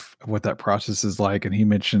look of what that process is like, and he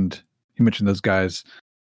mentioned those guys.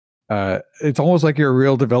 It's almost like you're a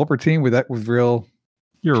real developer team with real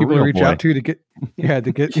people to reach out to get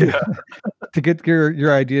to get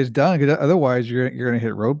your ideas done. Because otherwise, you're going to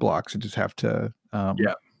hit roadblocks and just have to not.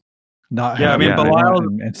 Yeah, have I mean,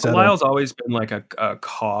 Belial's always been like a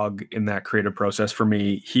cog in that creative process for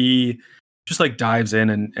me. He just like dives in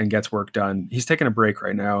and gets work done. He's taking a break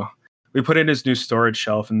right now. We put in his new storage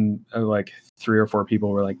shelf, and like 3 or 4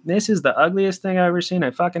 people were like, "This is the ugliest thing I've ever seen.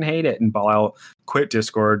 I fucking hate it." And Belial quit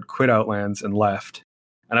Discord, quit Outlands, and left.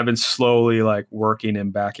 And I've been slowly like working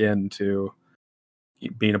him back into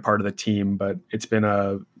being a part of the team, but it's been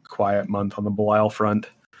a quiet month on the Belial front.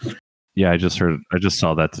 Yeah, I just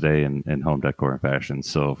saw that today in Home Decor and Fashion.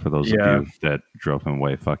 So for those of you that drove him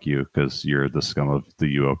away, fuck you, because you're the scum of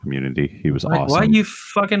the UO community. He was awesome. Why you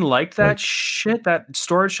fucking liked that shit? That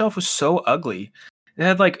storage shelf was so ugly.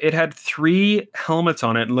 It had 3 helmets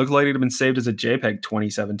on it and looked like it had been saved as a JPEG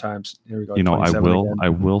 27 times. Here we go. I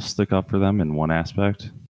will stick up for them in one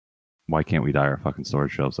aspect. Why can't we dye our fucking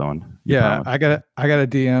storage shelves on? I got a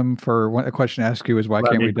DM for a question to ask you is why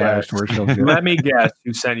can't we dye our storage shelves? Let me guess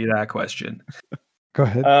who sent you that question. Go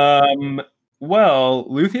ahead. Well,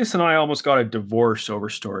 Luthien and I almost got a divorce over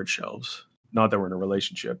storage shelves. Not that we're in a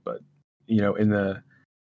relationship, but in the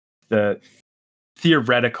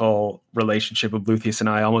theoretical relationship of Luthien and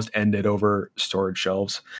I almost ended over storage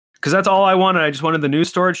shelves. Because that's all I wanted. I just wanted the new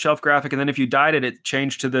storage shelf graphic, and then if you dyed it, it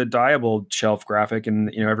changed to the dyeable shelf graphic,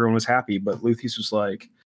 and everyone was happy. But Luthien was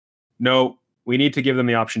like, "No, we need to give them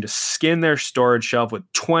the option to skin their storage shelf with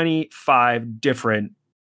 25 different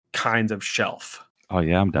kinds of shelf." Oh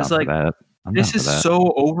yeah, I'm down for that. I'm This down is for that.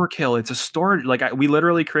 so overkill. It's a storage. Like we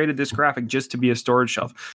literally created this graphic just to be a storage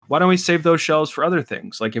shelf. Why don't we save those shelves for other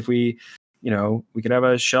things? Like if we, we could have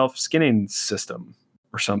a shelf skinning system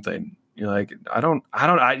or something. Like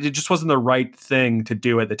it just wasn't the right thing to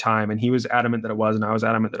do at the time. And he was adamant that it was, and I was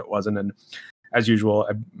adamant that it wasn't. And as usual,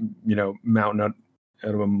 mountain out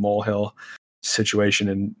of a molehill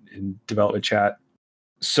situation in development chat.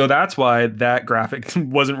 So that's why that graphic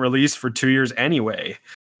wasn't released for 2 years anyway.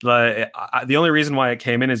 The only reason why it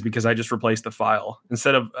came in is because I just replaced the file.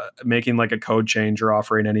 Instead of making like a code change or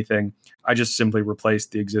offering anything, I just simply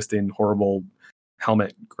replaced the existing horrible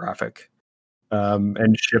helmet graphic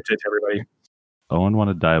and shipped it to everybody. Owen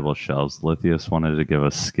wanted dyeable shelves. Lithius wanted to give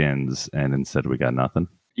us skins, and instead we got nothing.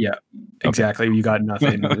 Yeah, exactly. Okay. You got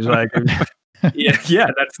nothing. It was like,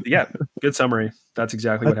 good summary. That's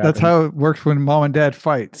exactly what happened. That's how it works when mom and dad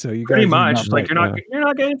fight. So you pretty guys much like you're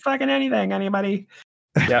not getting fucking anything, anybody.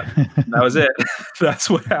 Yeah, that was it. That's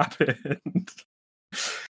what happened.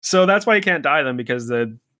 So that's why you can't dye them, because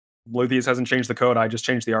the Lithius hasn't changed the code. I just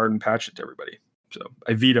changed the art and patched it to everybody. So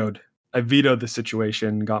I vetoed the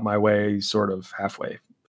situation, got my way sort of halfway.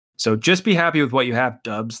 So just be happy with what you have,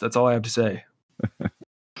 Dubs. That's all I have to say.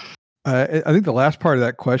 I think the last part of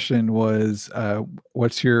that question was,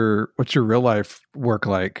 what's your real life work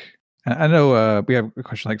like? I know we have a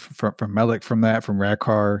question like from Melik, from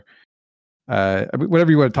Radcar.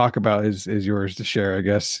 Whatever you want to talk about is yours to share, I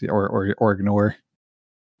guess, or ignore.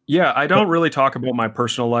 Yeah, I don't really talk about my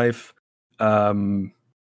personal life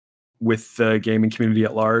with the gaming community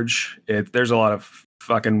at large. There's a lot of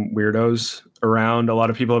fucking weirdos around. A lot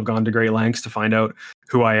of people have gone to great lengths to find out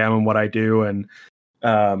who I am and what I do. And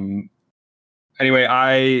anyway,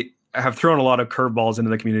 I have thrown a lot of curveballs into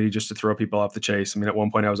the community just to throw people off the chase. I mean, at one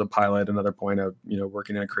point I was a pilot, another point I,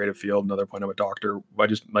 working in a creative field, another point I'm a doctor. I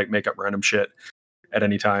just like make up random shit at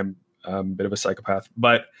any time. Bit of a psychopath,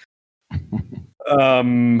 but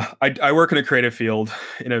I work in a creative field,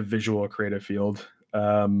 in a visual creative field.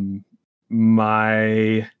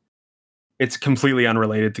 It's completely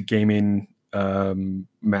unrelated to gaming,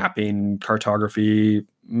 mapping, cartography,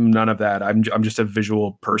 none of that. I'm just a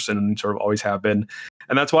visual person and sort of always have been.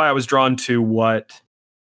 And that's why I was drawn to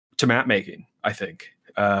map making, I think.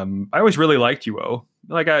 I always really liked UO.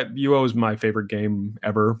 UO is my favorite game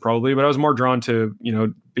ever, probably, but I was more drawn to,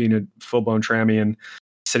 being a full-blown trammy and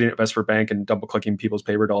sitting at Vesper Bank and double-clicking people's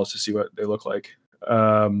paper dolls to see what they look like.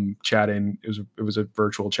 Chatting. It was a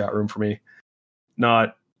virtual chat room for me.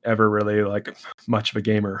 Not ever really like much of a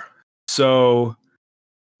gamer. So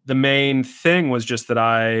the main thing was just that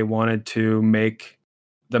I wanted to make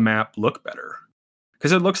the map look better,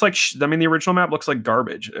 because it looks like the original map looks like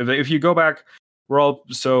garbage. If you go back, we're all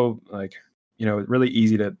so really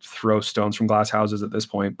easy to throw stones from glass houses at this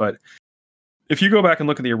point, but if you go back and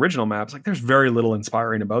look at the original maps, there's very little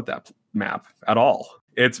inspiring about that map at all.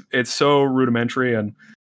 It's so rudimentary and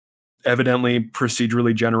evidently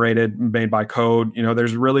procedurally generated, made by code.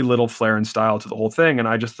 There's really little flair and style to the whole thing. And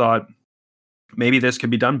I just thought maybe this could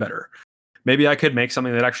be done better. Maybe I could make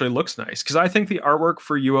something that actually looks nice, because I think the artwork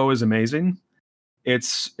for UO is amazing.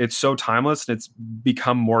 It's so timeless, and it's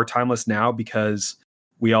become more timeless now because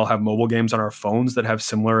we all have mobile games on our phones that have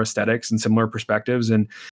similar aesthetics and similar perspectives. And,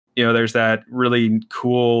 there's that really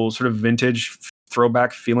cool sort of vintage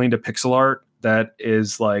throwback feeling to pixel art that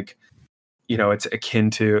is like, it's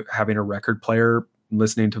akin to having a record player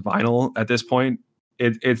listening to vinyl at this point.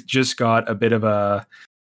 It's just got a bit of a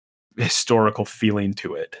historical feeling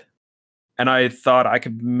to it. And I thought I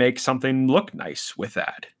could make something look nice with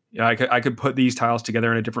that. I could put these tiles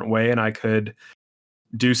together in a different way, and I could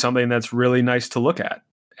do something that's really nice to look at.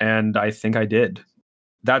 And I think I did.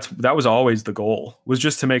 That was always the goal, was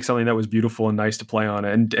just to make something that was beautiful and nice to play on,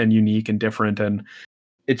 and unique and different. And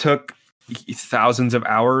it took thousands of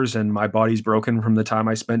hours, and my body's broken from the time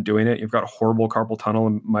I spent doing it. You've got horrible carpal tunnel,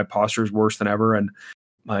 and my posture is worse than ever. And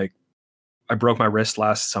I broke my wrist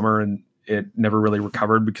last summer, and it never really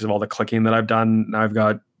recovered because of all the clicking that I've done. Now I've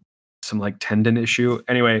got some tendon issue.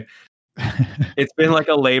 Anyway, it's been like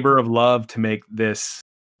a labor of love to make this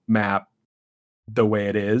map the way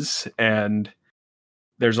it is. And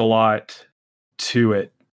there's a lot to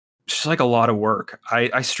it. Just a lot of work.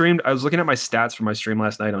 I streamed. I was looking at my stats for my stream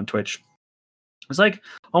last night on Twitch. It was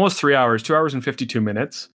almost 3 hours, 2 hours and 52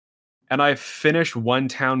 minutes. And I finished one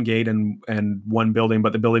town gate and one building,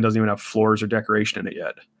 but the building doesn't even have floors or decoration in it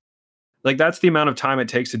yet. That's the amount of time it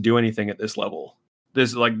takes to do anything at this level.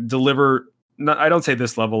 This deliver. I don't say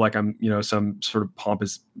this level like I'm some sort of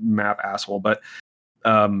pompous map asshole, but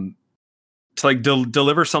to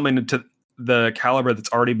deliver something to the caliber that's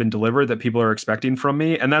already been delivered that people are expecting from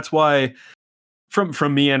me. And that's why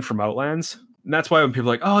from me and from Outlands. And that's why when people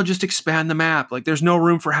are like, oh, just expand the map. Like, there's no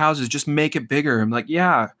room for houses. Just make it bigger. I'm like,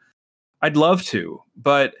 yeah, I'd love to,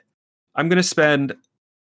 but I'm going to spend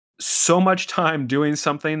so much time doing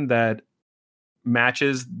something that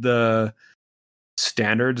matches the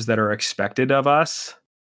standards that are expected of us.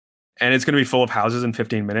 And it's going to be full of houses in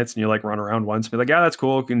 15 minutes. And you like run around once and be like, yeah, that's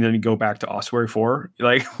cool. And then you go back to Ossuary 4.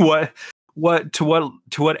 Like, to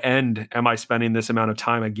what end am I spending this amount of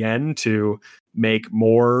time again to make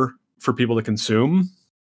more for people to consume?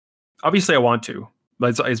 Obviously I want to,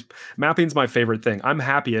 but mapping's my favorite thing. I'm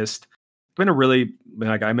happiest. I'm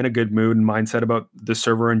in a good mood and mindset about the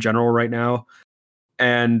server in general right now.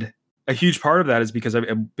 And a huge part of that is because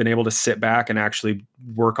I've been able to sit back and actually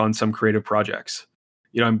work on some creative projects.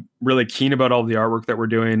 You know, I'm really keen about all the artwork that we're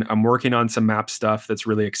doing. I'm working on some map stuff that's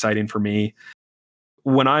really exciting for me.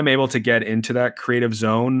 When I'm able to get into that creative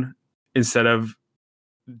zone, instead of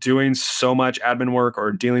doing so much admin work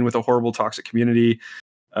or dealing with a horrible toxic community,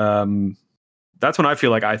 that's when I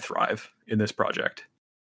feel like I thrive in this project.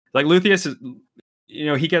 Like Luthius is,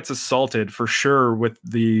 he gets assaulted for sure with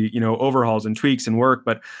the, overhauls and tweaks and work,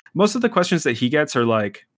 but most of the questions that he gets are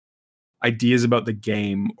like ideas about the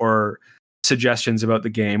game or suggestions about the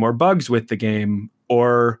game or bugs with the game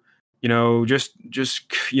or, just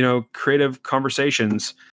creative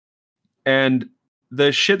conversations. And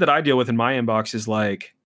the shit that I deal with in my inbox is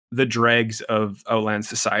like the dregs of Outland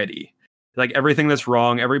society. Like everything that's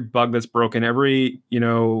wrong, every bug that's broken, every,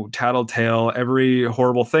 tattletale, every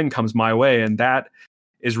horrible thing comes my way. And that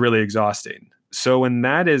is really exhausting. So when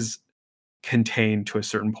that is contained to a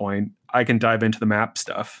certain point, I can dive into the map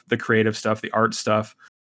stuff, the creative stuff, the art stuff,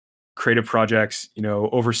 creative projects,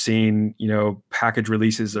 overseeing, package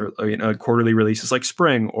releases or quarterly releases like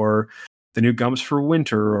Spring or the new Gumps for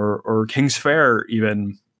Winter or King's Fair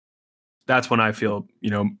even. That's when I feel,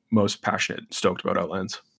 most passionate, stoked about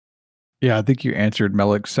Outlands. Yeah, I think you answered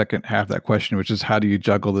Melik's second half of that question, which is how do you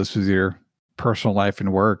juggle this with your personal life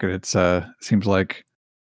and work? And it's seems like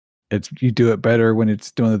you do it better when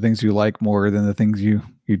it's doing the things you like more than the things you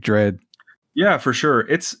dread. Yeah, for sure.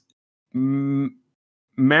 It's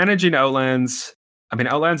managing Outlands. I mean,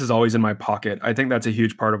 Outlands is always in my pocket. I think that's a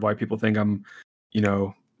huge part of why people think I'm,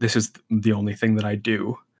 this is the only thing that I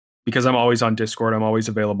do. Because I'm always on Discord, I'm always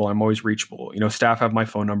available, I'm always reachable. Staff have my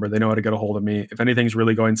phone number, they know how to get a hold of me. If anything's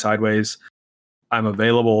really going sideways, I'm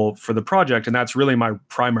available for the project, and that's really my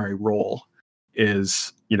primary role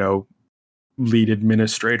is, lead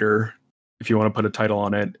administrator, if you want to put a title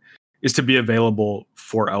on it, is to be available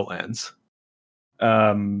for Outlands.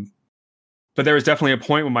 But there was definitely a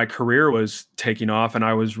point when my career was taking off and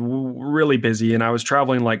I was really busy and I was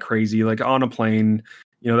traveling like crazy, like on a plane.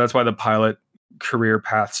 That's why the pilot career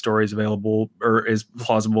path story is available or is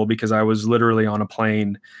plausible, because I was literally on a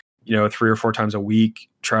plane, 3 or 4 times a week,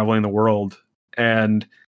 traveling the world and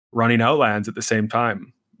running Outlands at the same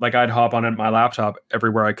time. Like I'd hop on my laptop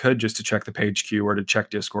everywhere I could just to check the page queue or to check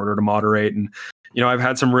Discord or to moderate. And, I've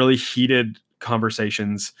had some really heated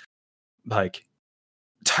conversations, like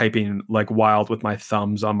typing like wild with my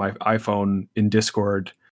thumbs on my iPhone in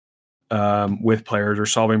Discord, with players or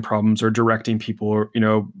solving problems or directing people or,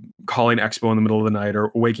 calling Expo in the middle of the night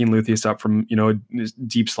or waking Luthius up from,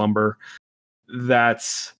 deep slumber.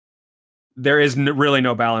 There is really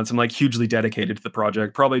no balance. I'm like hugely dedicated to the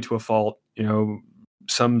project, probably to a fault,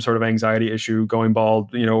 some sort of anxiety issue, going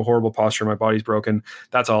bald, horrible posture, my body's broken.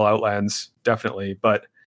 That's all Outlands, definitely. But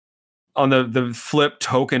on the flip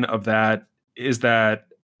token of that is that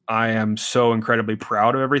I am so incredibly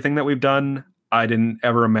proud of everything that we've done. I didn't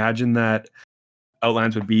ever imagine that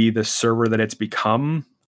Outlands would be the server that it's become.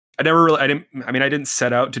 I didn't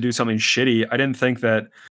set out to do something shitty. I didn't think that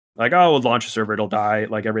like, oh, we'll launch a server, it'll die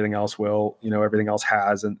like everything else will, everything else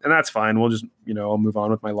has. And that's fine. We'll just, I'll move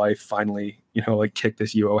on with my life finally, like kick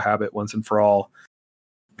this UO habit once and for all.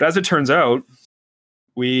 But as it turns out,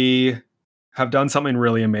 we have done something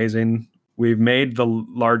really amazing. We've made the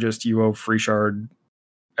largest UO free shard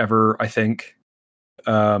ever, I think.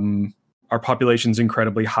 Our population's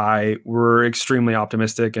incredibly high. We're extremely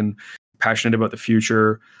optimistic and passionate about the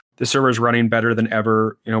future. The server is running better than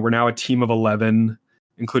ever. We're now a team of 11,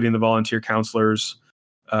 including the volunteer counselors.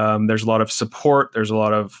 There's a lot of support. There's a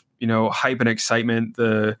lot of, hype and excitement.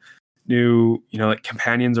 The new, like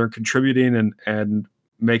companions are contributing and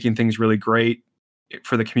making things really great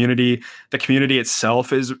for the community. The community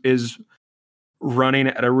itself is running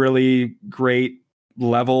at a really great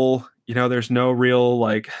level. There's no real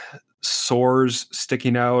like sores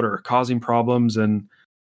sticking out or causing problems, and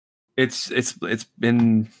it's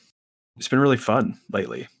been really fun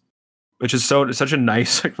lately, which is such a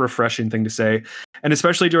nice, like, refreshing thing to say. And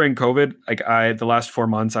especially during COVID, like the last 4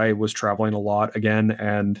 months, I was traveling a lot again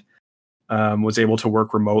and was able to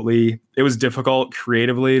work remotely. It was difficult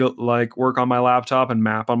creatively to like work on my laptop and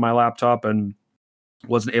map on my laptop, and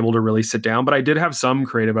wasn't able to really sit down, but I did have some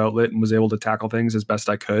creative outlet and was able to tackle things as best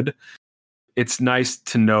I could. It's nice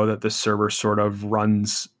to know that the server sort of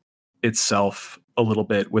runs itself a little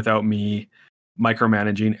bit without me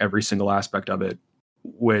micromanaging every single aspect of it,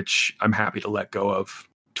 which I'm happy to let go of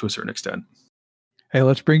to a certain extent. Hey,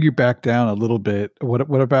 let's bring you back down a little bit. What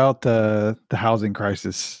about the housing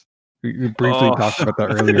crisis? You briefly talked about that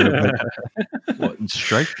earlier. But Well,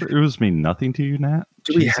 strike throughs mean nothing to you, Nat?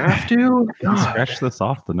 Do we have to? Scratch this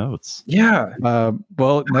off the notes. Yeah.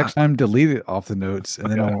 well, next time delete it off the notes,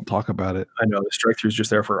 and then I won't talk about it. I know the strike through is just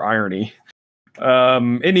there for irony.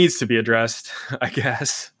 It needs to be addressed, I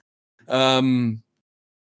guess. The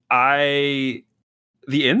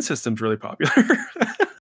inn system's really popular.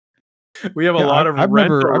 We have a lot of I've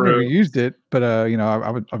rental never rooms. used it, but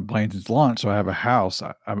I'm playing since launch, so I have a house.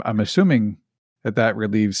 I'm assuming that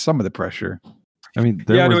relieves some of the pressure. I mean,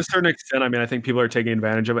 To a certain extent. I mean, I think people are taking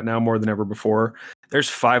advantage of it now more than ever before. There's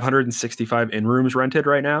 565 in rooms rented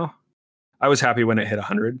right now. I was happy when it hit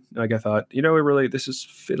 100. Like I thought, this is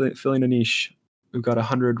filling a niche. We've got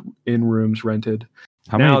 100 in rooms rented.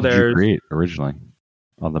 How many did you create originally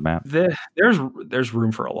on the map? There's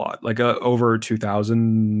room for a lot, like over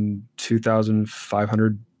 2,000,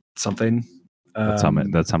 2,500 something.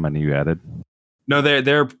 That's how many you added. No,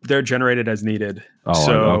 they're generated as needed. Oh,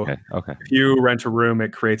 so okay. If you rent a room,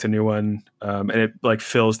 it creates a new one, and it like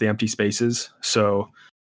fills the empty spaces. So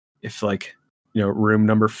if room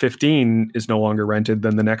number 15 is no longer rented,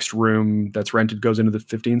 then the next room that's rented goes into the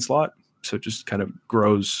 15 slot. So it just kind of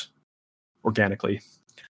grows organically.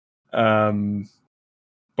 But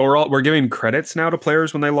we're giving credits now to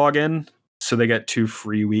players when they log in, so they get 2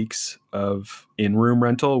 free weeks of in-room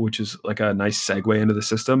rental, which is like a nice segue into the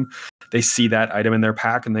system. They see that item in their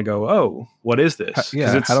pack and they go, "Oh, what is this?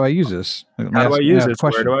 How do I use this? How do I use this?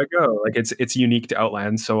 Where do I go?" Like it's unique to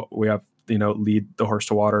Outland, so we have lead the horse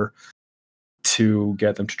to water to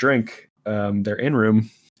get them to drink their in-room,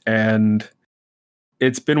 and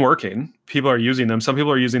it's been working. People are using them. Some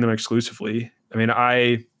people are using them exclusively. I mean,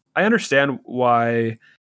 I understand why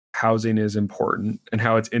housing is important and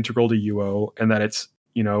how it's integral to UO, and that it's,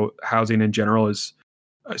 housing in general is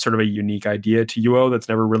sort of a unique idea to UO that's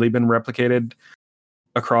never really been replicated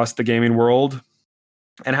across the gaming world,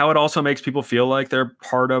 and how it also makes people feel like they're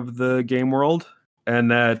part of the game world,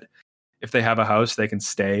 and that if they have a house, they can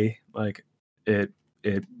stay. Like it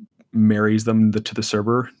marries them to the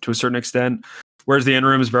server to a certain extent. Whereas the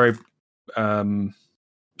in-room is very sort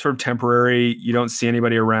of temporary. You don't see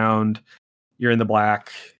anybody around. You're in the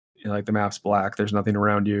black. Like the map's black. There's nothing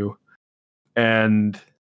around you. And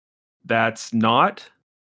that's not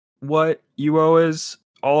what UO is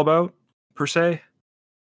all about, per se.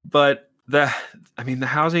 But the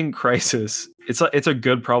housing crisis, it's a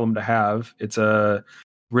good problem to have. It's a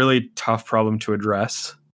really tough problem to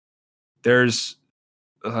address. There's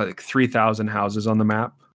like 3,000 houses on the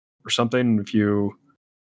map or something. If you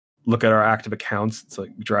look at our active accounts, it's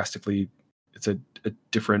like drastically, it's a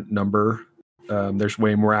different number. There's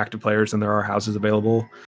way more active players than there are houses available.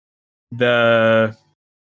 I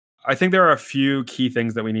think there are a few key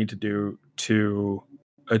things that we need to do to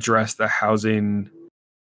address the housing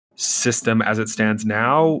system as it stands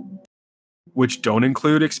now, which don't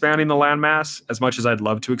include expanding the landmass as much as I'd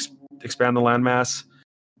love to expand the landmass.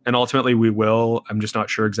 And ultimately we will. I'm just not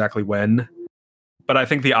sure exactly when. But I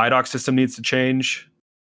think the IDOC system needs to change.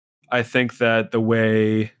 I think that the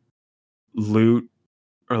way loot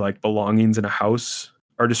or like belongings in a house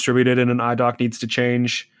are distributed in an IDOC needs to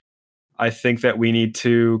change. I think that we need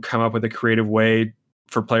to come up with a creative way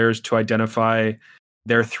for players to identify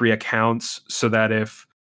their 3 accounts, so that if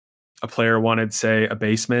a player wanted, say, a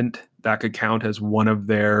basement, that could count as one of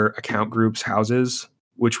their account group's houses,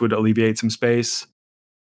 which would alleviate some space.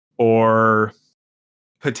 Or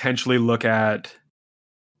potentially look at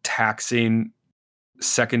taxing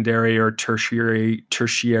secondary or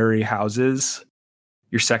tertiary houses,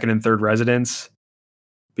 your second and third residence,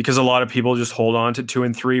 because a lot of people just hold on to 2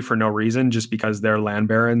 and 3 for no reason, just because they're land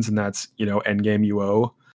barons and that's, endgame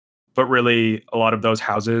UO. But really, a lot of those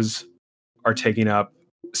houses are taking up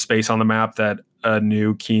space on the map that a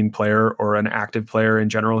new keen player or an active player in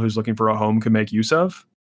general who's looking for a home can make use of.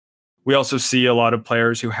 We also see a lot of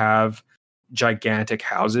players who have gigantic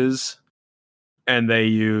houses and they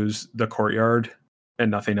use the courtyard and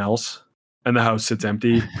nothing else, and the house sits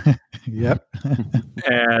empty. Yep.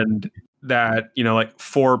 And that, like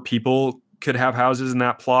 4 people could have houses in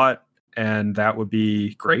that plot, and that would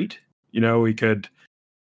be great. We could,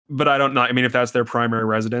 but I don't know. I mean, if that's their primary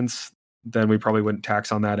residence, then we probably wouldn't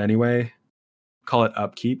tax on that anyway. Call it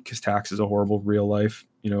upkeep, because tax is a horrible real life,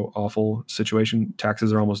 awful situation.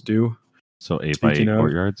 Taxes are almost due. So 8x8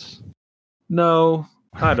 courtyards? No,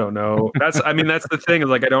 I don't know. That's the thing, is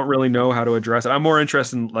like I don't really know how to address it. I'm more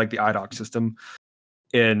interested in like the IDOC system,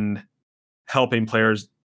 in helping players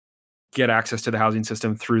get access to the housing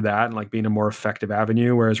system through that, and like being a more effective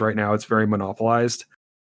avenue. Whereas right now it's very monopolized.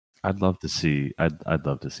 I'd love to see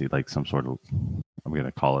like some sort of, I'm going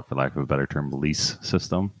to call it, for lack of a better term, lease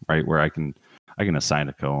system, right? Where I can assign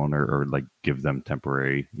a co-owner, or like give them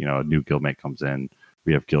temporary, a new guildmate comes in,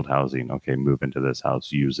 we have guild housing. Okay, move into this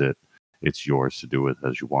house, use it. It's yours to do with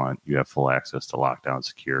as you want. You have full access to lockdown,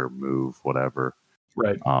 secure, move, whatever.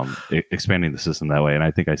 Right. Expanding the system that way. And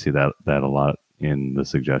I think I see that a lot in the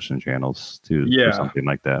suggestion channels too. Yeah. Something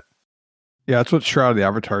like that. Yeah, that's what Shroud of the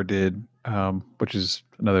Avatar did, which is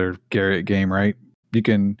another Garrett game, right? You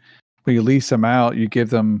can, when you lease them out, you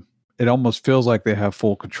give them, it almost feels like they have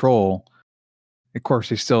full control. Of course,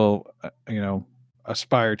 they still,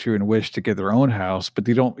 aspire to and wish to get their own house, but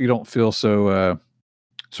you don't feel so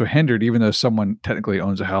hindered, even though someone technically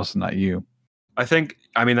owns a house and not you. I think,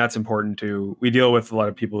 that's important too. We deal with a lot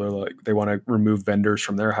of people who are like, they want to remove vendors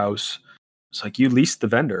from their house. It's like, you leased the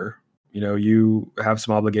vendor, you have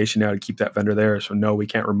some obligation now to keep that vendor there. So no, we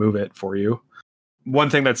can't remove it for you. One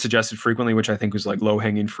thing that's suggested frequently, which I think was like low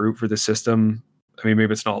hanging fruit for the system. Maybe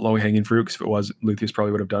it's not low hanging fruit, because if it was, Luthien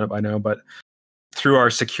probably would have done it by now. But through our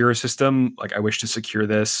secure system, like, I wish to secure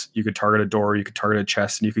this, you could target a door, you could target a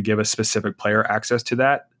chest, and you could give a specific player access to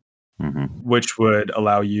that, which would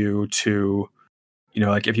allow you to,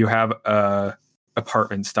 like if you have a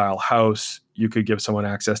apartment style house, you could give someone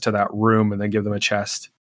access to that room and then give them a chest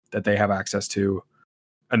that they have access to.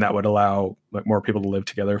 And that would allow like more people to live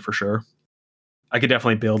together for sure. I could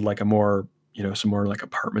definitely build like a more, some more like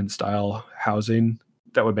apartment style housing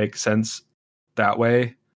that would make sense that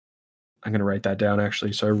way. I'm going to write that down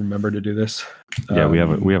actually, so I remember to do this. Yeah, we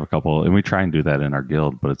have a couple, and we try and do that in our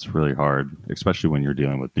guild, but it's really hard, especially when you're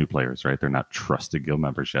dealing with new players, right? They're not trusted guild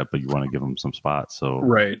members yet, but you want to give them some spots. So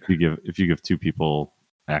right, if you give two people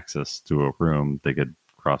access to a room, they get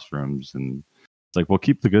cross rooms, and it's like, well,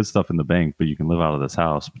 keep the good stuff in the bank, but you can live out of this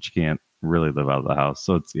house, but you can't really live out of the house.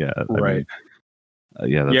 So it's right.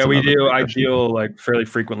 That's we do. I deal like fairly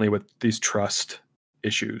frequently with these trust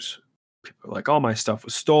issues. People are like, all my stuff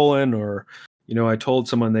was stolen, or I told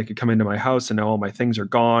someone they could come into my house and now all my things are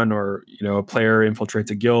gone, or a player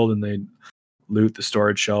infiltrates a guild and they loot the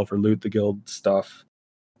storage shelf or loot the guild stuff.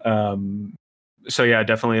 So yeah,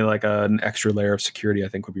 definitely like an extra layer of security I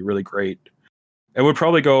think would be really great. It would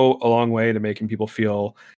probably go a long way to making people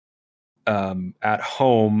feel at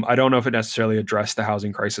home. I don't know if it necessarily addressed the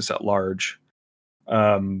housing crisis at large.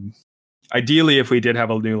 Ideally, if we did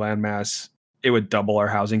have a new landmass, it would double our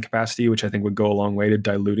housing capacity, which I think would go a long way to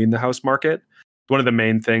diluting the house market. One of the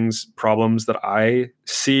main problems that I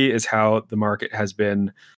see is how the market has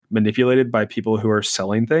been manipulated by people who are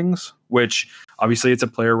selling things, which obviously it's a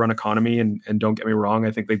player run economy. And don't get me wrong,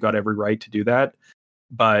 I think they've got every right to do that.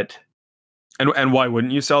 But, and why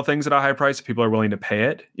wouldn't you sell things at a high price if people are willing to pay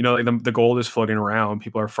it? Like the gold is floating around.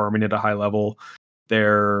 People are farming at a high level.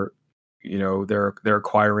 They're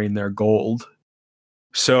acquiring their gold.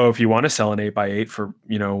 So if you want to sell an 8x8 for,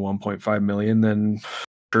 1.5 million, then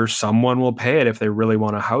sure, someone will pay it if they really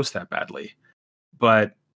want a house that badly.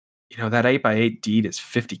 But, that 8x8 deed is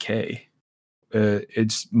 $50K.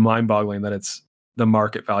 It's mind boggling that the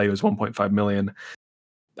market value is 1.5 million.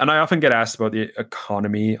 And I often get asked about the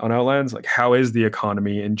economy on Outlands, like how is the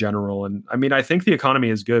economy in general? And I think the economy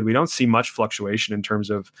is good. We don't see much fluctuation in terms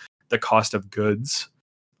of the cost of goods.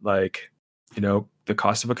 Like, the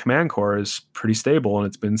cost of a command core is pretty stable, and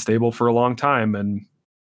it's been stable for a long time. And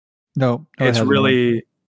it's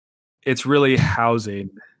really housing.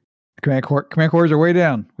 Command cores are way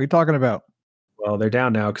down. What are you talking about? Well, they're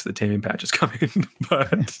down now because the taming patch is coming.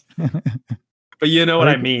 But you know what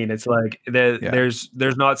I mean? It's like there's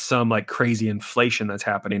not some like crazy inflation that's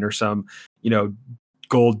happening, or some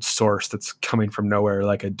gold source that's coming from nowhere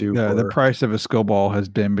like a dupe. Yeah, the price of a skill ball has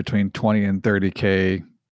been between 20 and 30K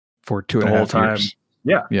for 2.5 years.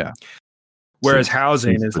 Yeah. Whereas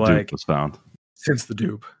housing is like was found since the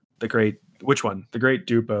dupe, the great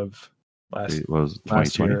dupe of last year. Was it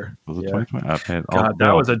 2020?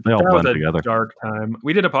 That was a dark time.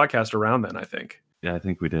 We did a podcast around then, I think. Yeah, I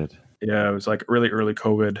think we did. Yeah, it was like really early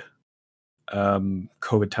COVID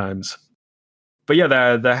times. But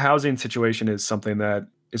yeah, the housing situation is something that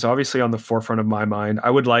is obviously on the forefront of my mind.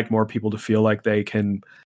 I would like more people to feel like they can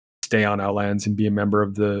stay on Outlands and be a member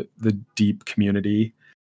of the deep community.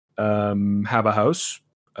 have a house.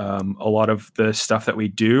 A lot of the stuff that we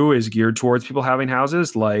do is geared towards people having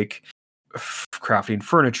houses, like crafting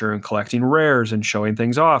furniture and collecting rares and showing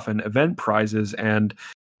things off and event prizes and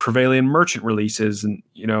Prevailing merchant releases. And,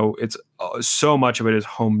 it's so much of it is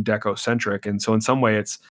home deco centric. And so in some way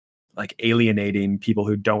it's like alienating people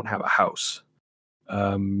who don't have a house.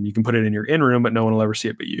 You can put it in your in room, but no one will ever see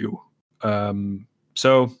it but you.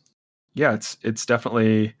 So yeah, it's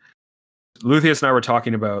definitely, Luthius and I were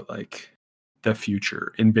talking about like the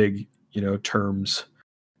future in big, terms.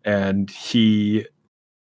 And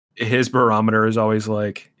his barometer is always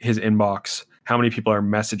like his inbox, how many people are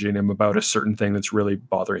messaging him about a certain thing that's really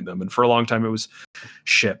bothering them. And for a long time it was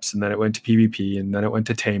ships, and then it went to PvP, and then it went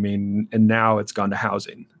to taming, and now it's gone to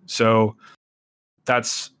housing. So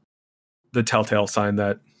that's the telltale sign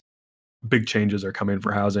that big changes are coming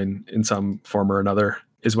for housing in some form or another,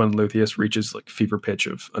 is when Luthius reaches like fever pitch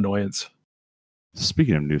of annoyance.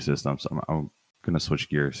 Speaking of new systems, I'm going to switch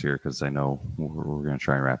gears here because I know we're going to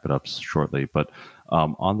try and wrap it up shortly. But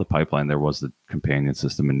on the pipeline, there was the companion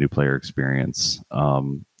system and new player experience.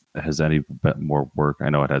 Has any more work? I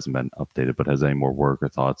know it hasn't been updated, but has any more work or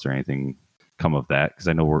thoughts or anything come of that? Because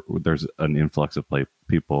I know there's an influx of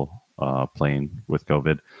people playing with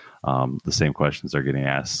COVID. The same questions are getting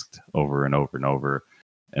asked over and over and over.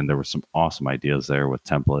 And there were some awesome ideas there with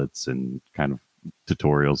templates and kind of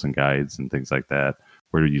tutorials and guides and things like that.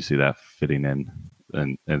 Where do you see that fitting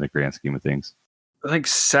in the grand scheme of things? I think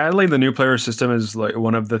sadly the new player system is like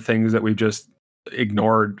one of the things that we've just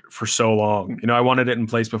ignored for so long. I wanted it in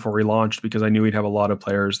place before we launched because I knew we'd have a lot of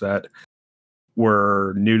players that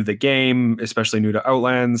were new to the game, especially new to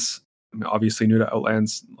Outlands. Obviously new to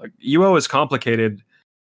Outlands. Like UO is complicated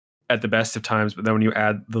at the best of times, but then when you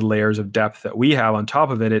add the layers of depth that we have on top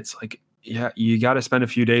of it, it's like, yeah, you got to spend a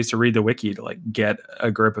few days to read the wiki to like get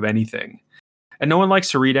a grip of anything. And no one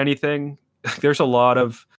likes to read anything. There's a lot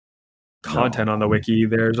of content on the wiki.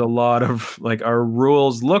 There's a lot of like, our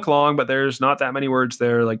rules look long, but there's not that many words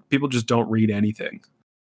there. Like people just don't read anything.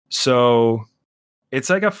 So it's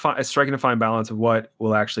like striking a fine balance of what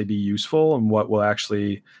will actually be useful and what will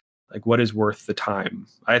actually, like, what is worth the time.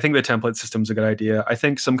 I think the template system is a good idea. I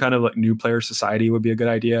think some kind of like new player society would be a good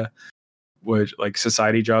idea. Would like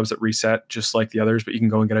society jobs that reset just like the others, but you can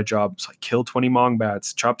go and get a job. It's like kill 20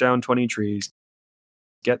 mongbats, chop down 20 trees,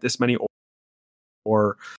 get this many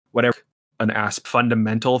or whatever,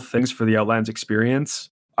 fundamental things for the Outlands experience.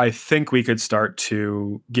 I think we could start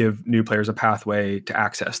to give new players a pathway to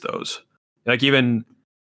access those. Like even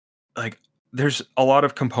like there's a lot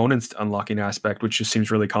of components to unlocking aspect, which just seems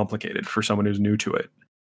really complicated for someone who's new to it.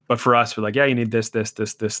 But for us, we're like, yeah, you need this,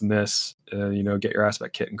 and this, get your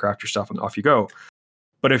aspect kit and craft your stuff and off you go.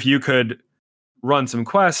 But if you could run some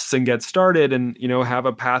quests and get started and, have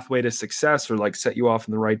a pathway to success or like set you off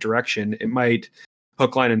in the right direction, it might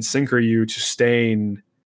hook, line, and sinker you to staying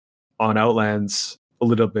on Outlands a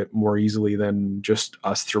little bit more easily than just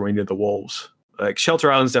us throwing you to the wolves. Like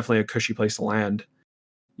Shelter Island is definitely a cushy place to land.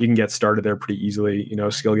 You can get started there pretty easily,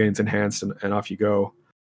 skill gains enhanced and off you go.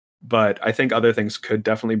 But I think other things could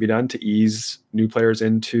definitely be done to ease new players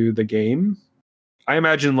into the game. I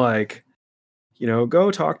imagine like,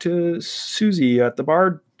 go talk to Susie at the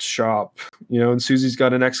bard shop, and Susie's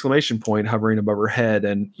got an exclamation point hovering above her head,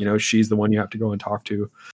 and, she's the one you have to go and talk to.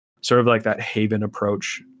 Sort of like that haven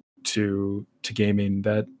approach to gaming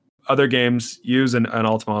that other games use and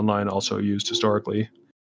Ultima Online also used historically.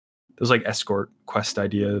 There's like escort quest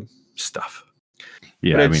idea stuff.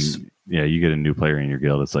 Yeah, you get a new player in your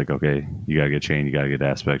guild. It's like, okay, you got to get chain, you got to get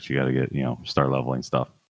aspects, you got to get, start leveling stuff,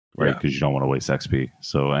 right? Because you don't want to waste XP.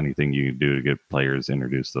 So anything you can do to get players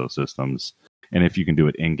introduce those systems. And if you can do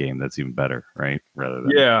it in game, that's even better, right? Rather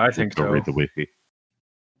than I think so. Read the wiki.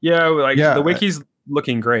 Yeah, the wiki's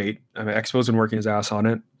looking great. I mean, Expo's been working his ass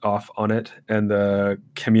off on it, and the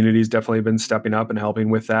community's definitely been stepping up and helping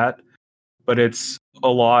with that. But it's a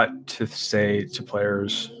lot to say to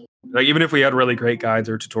players. Like even if we had really great guides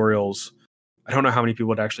or tutorials, I don't know how many people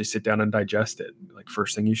would actually sit down and digest it. Like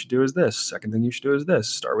first thing you should do is this, second thing you should do is this,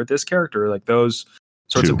 start with this character, like those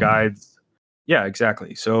sorts of guides. Yeah,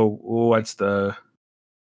 exactly. So what's the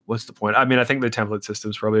point? I mean, I think the template system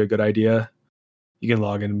is probably a good idea. You can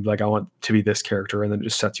log in like, I want to be this character, and then it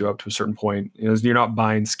just sets you up to a certain point. You're not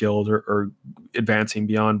buying skills or advancing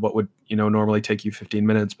beyond what would, normally take you 15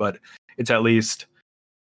 minutes, but it's at least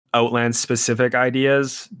Outland specific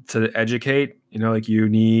ideas to educate. Like you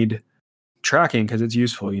need tracking because it's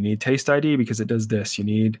useful. You need taste ID because it does this. You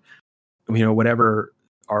need, whatever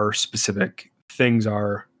our specific things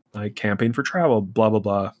are, like camping for travel, blah, blah,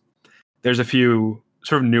 blah. There's a few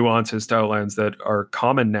sort of nuances to Outlands that are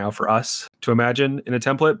common now for us, to imagine in a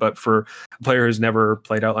template, but for a player who's never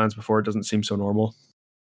played Outlands before, it doesn't seem so normal.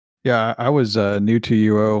 Yeah, I was new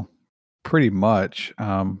to UO pretty much.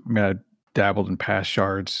 I mean, I dabbled in past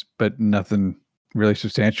shards, but nothing really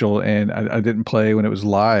substantial. And I didn't play when it was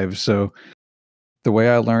live. So the way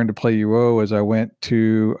I learned to play UO is I went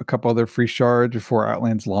to a couple other free shards before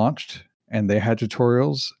Outlands launched, and they had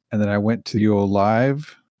tutorials. And then I went to UO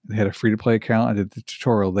Live. They had a free-to-play account. I did the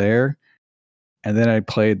tutorial there. And then I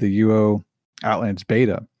played the UO Outlands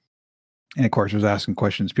beta. And of course, I was asking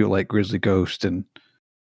questions, people like Grizzly Ghost and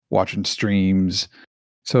watching streams.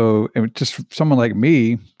 So just for someone like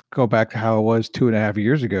me, go back to how it was 2.5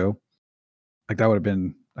 years ago. Like that would have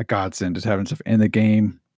been a godsend, just having stuff in the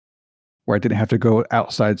game where I didn't have to go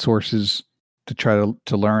outside sources to try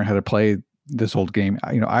to learn how to play this old game.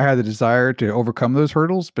 I had the desire to overcome those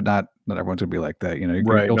hurdles, but not everyone's gonna be like that.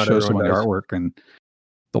 You'll show someone the artwork and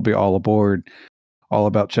they'll be all aboard, all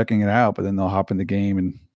about checking it out, but then they'll hop in the game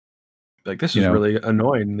and like this is really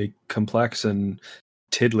annoyingly complex and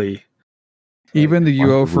tiddly. Even the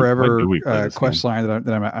UO Forever quest line that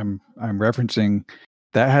I'm referencing,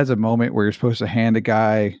 that has a moment where you're supposed to hand a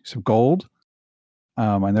guy some gold,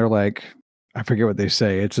 and they're like, I forget what they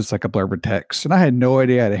say. It's just like a blurb of text, and I had no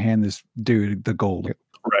idea how to hand this dude the gold.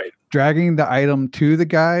 Right, dragging the item to the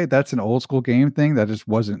guy, that's an old school game thing that just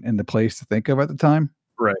wasn't in the place to think of at the time.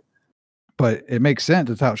 Right, but it makes sense.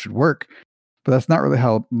 That's how it should work. But that's not really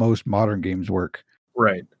how most modern games work.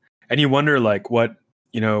 Right, and you wonder like what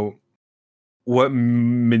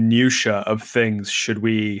minutia of things should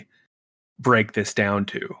we break this down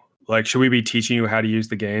to? Like, should we be teaching you how to use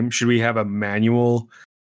the game? Should we have a manual,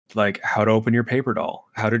 like how to open your paper doll,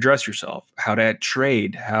 how to dress yourself, how to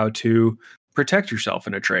trade, how to protect yourself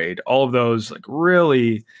in a trade? All of those like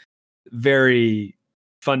really very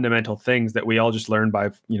fundamental things that we all just learned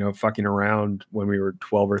by, fucking around when we were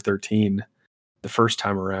 12 or 13 the first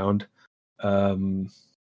time around.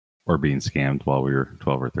 Or being scammed while we were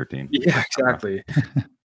 12 or 13. Yeah, exactly.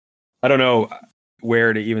 I don't know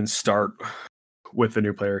where to even start with the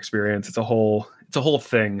new player experience. It's a whole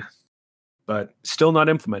thing, but still not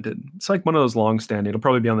implemented. It's like one of those long-standing. It'll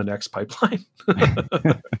probably be on the next pipeline.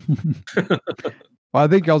 Well, I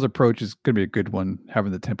think y'all's approach is going to be a good one.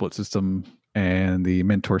 Having the template system and the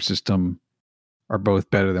mentor system are both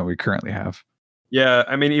better than we currently have. Yeah,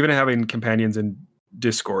 I mean, even having companions in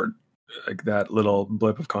Discord, like that little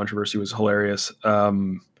blip of controversy was hilarious.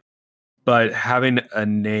 But having a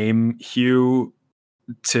name hue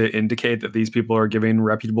to indicate that these people are giving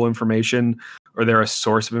reputable information or they're a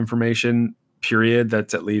source of information, period,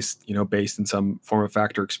 that's at least, based in some form of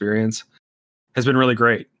fact or experience, has been really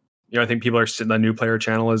great. I think people are sitting, the new player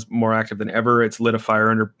channel is more active than ever. It's lit a fire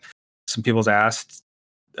under some people's ass,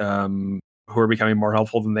 who are becoming more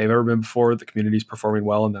helpful than they've ever been before. The community's performing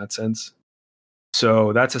well in that sense.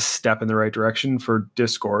 So that's a step in the right direction for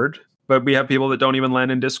Discord. But we have people that don't even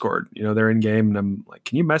land in Discord. They're in game and I'm like,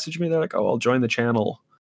 can you message me? They're like, oh, I'll join the channel.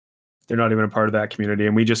 They're not even a part of that community.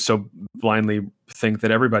 And we just so blindly think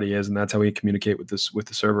that everybody is. And that's how we communicate with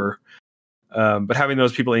the server. But having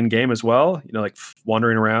those people in game as well, like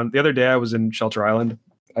wandering around. The other day I was in Shelter Island.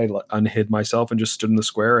 I unhid myself and just stood in the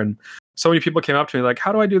square. And so many people came up to me like,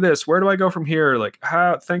 how do I do this? Where do I go from here? Like,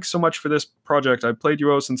 thanks so much for this project. I played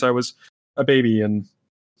UO since I was a baby. And,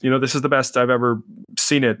 this is the best I've ever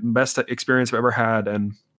seen it. Best experience I've ever had.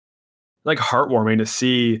 And like heartwarming to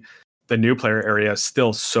see the new player area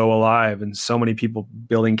still so alive and so many people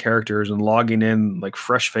building characters and logging in like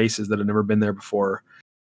fresh faces that have never been there before.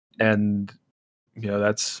 And,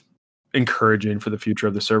 that's encouraging for the future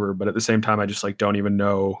of the server. But at the same time, I just like don't even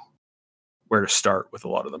know where to start with a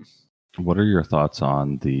lot of them. What are your thoughts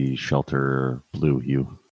on the Shelter blue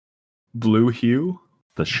hue? Blue hue?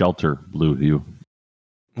 The Shelter blue hue.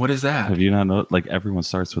 What is that? Have you not known? Like everyone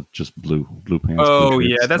starts with just blue pants. Oh blue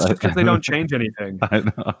yeah, that's because they don't change anything. I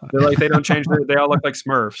know. They don't change. They all look like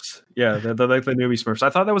Smurfs. Yeah, they're like the newbie Smurfs. I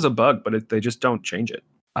thought that was a bug, but they just don't change it.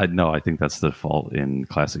 I think that's the default in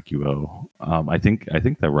Classic UO. I think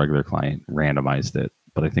the regular client randomized it,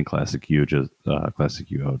 but I think Classic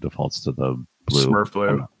UO defaults to the blue. Smurf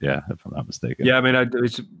blue. If I'm not mistaken. Yeah, I mean,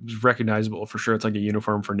 it's recognizable for sure. It's like a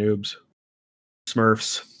uniform for noobs.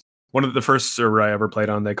 Smurfs. One of the first server I ever played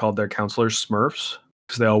on, they called their counselors Smurfs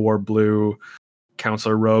because they all wore blue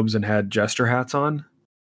counselor robes and had jester hats on.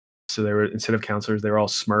 So they were, instead of counselors, they were all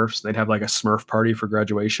Smurfs. They'd have like a Smurf party for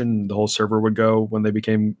graduation. The whole server would go when they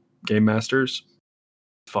became game masters.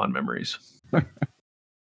 Fond memories.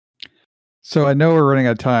 So I know we're running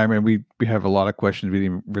out of time, and we have a lot of questions we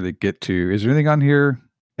didn't really get to. Is there anything on here,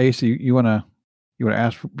 Ace, you wanna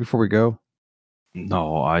ask before we go?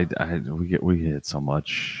 No, we hit so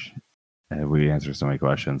much and we answer so many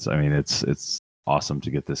questions. I mean, it's awesome to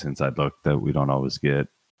get this inside look that we don't always get.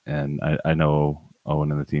 And I know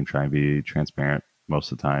Owen and the team try and be transparent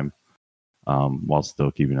most of the time, while still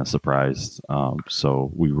keeping us surprised.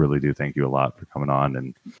 So we really do thank you a lot for coming on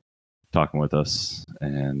and talking with us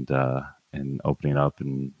and opening up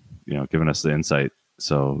and, you know, giving us the insight.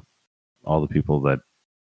 So all the people that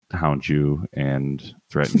hound you and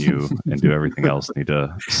threaten you and do everything else need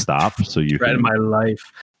to stop. So you threaten my life.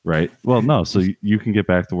 Right. Well, no. So you can get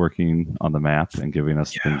back to working on the map and giving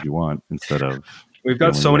us the things you want instead of. We've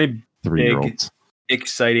got so many 3-year-olds. big,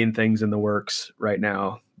 exciting things in the works right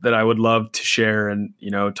now that I would love to share and,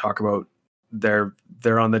 you know, talk about. They're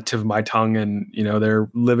on the tip of my tongue, and, you know, they're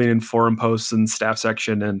living in forum posts and staff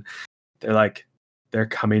section, and they're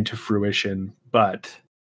coming to fruition. But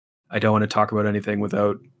I don't want to talk about anything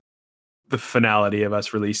without the finality of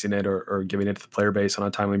us releasing it or giving it to the player base on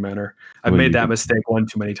a timely manner. I've made that mistake one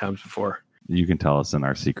too many times before. You can tell us in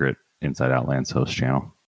our secret Inside Outlands host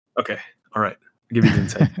channel. Okay. All right. I'll give you the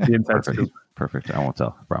insight. The inside scoop. Perfect. I won't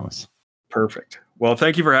tell. I promise. Perfect. Well,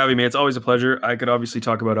 thank you for having me. It's always a pleasure. I could obviously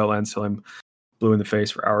talk about Outlands till I'm blue in the face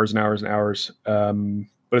for hours and hours and hours.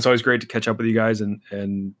 But it's always great to catch up with you guys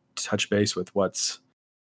and touch base with what's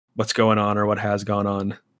going on or what has gone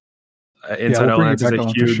on. Inside Outlands is a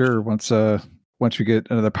huge... for sure. Once we get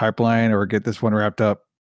another pipeline or get this one wrapped up,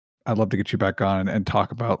 I'd love to get you back on and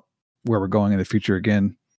talk about where we're going in the future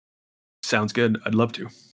again. Sounds good. I'd love to.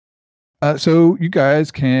 So you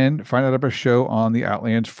guys can find out about our show on the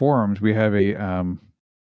Outlands forums. We have a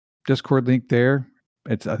Discord link there.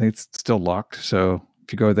 I think it's still locked. So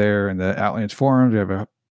if you go there in the Outlands forums, we have a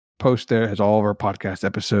post there. It has all of our podcast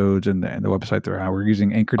episodes and the website there. We're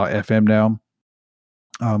using Anchor.fm now.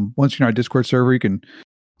 Once you're in our Discord server, you can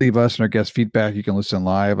leave us and our guest feedback. You can listen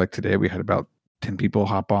live. Like today, we had about 10 people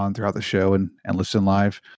hop on throughout the show and listen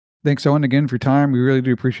live. Thanks, Owen, again for your time. We really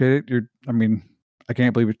do appreciate it. I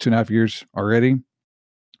can't believe it's 2.5 years already.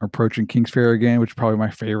 We're approaching King's Fair again, which is probably my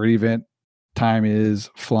favorite event. Time is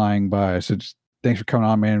flying by. So just thanks for coming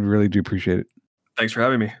on, man. We really do appreciate it. Thanks for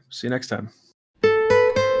having me. See you next time.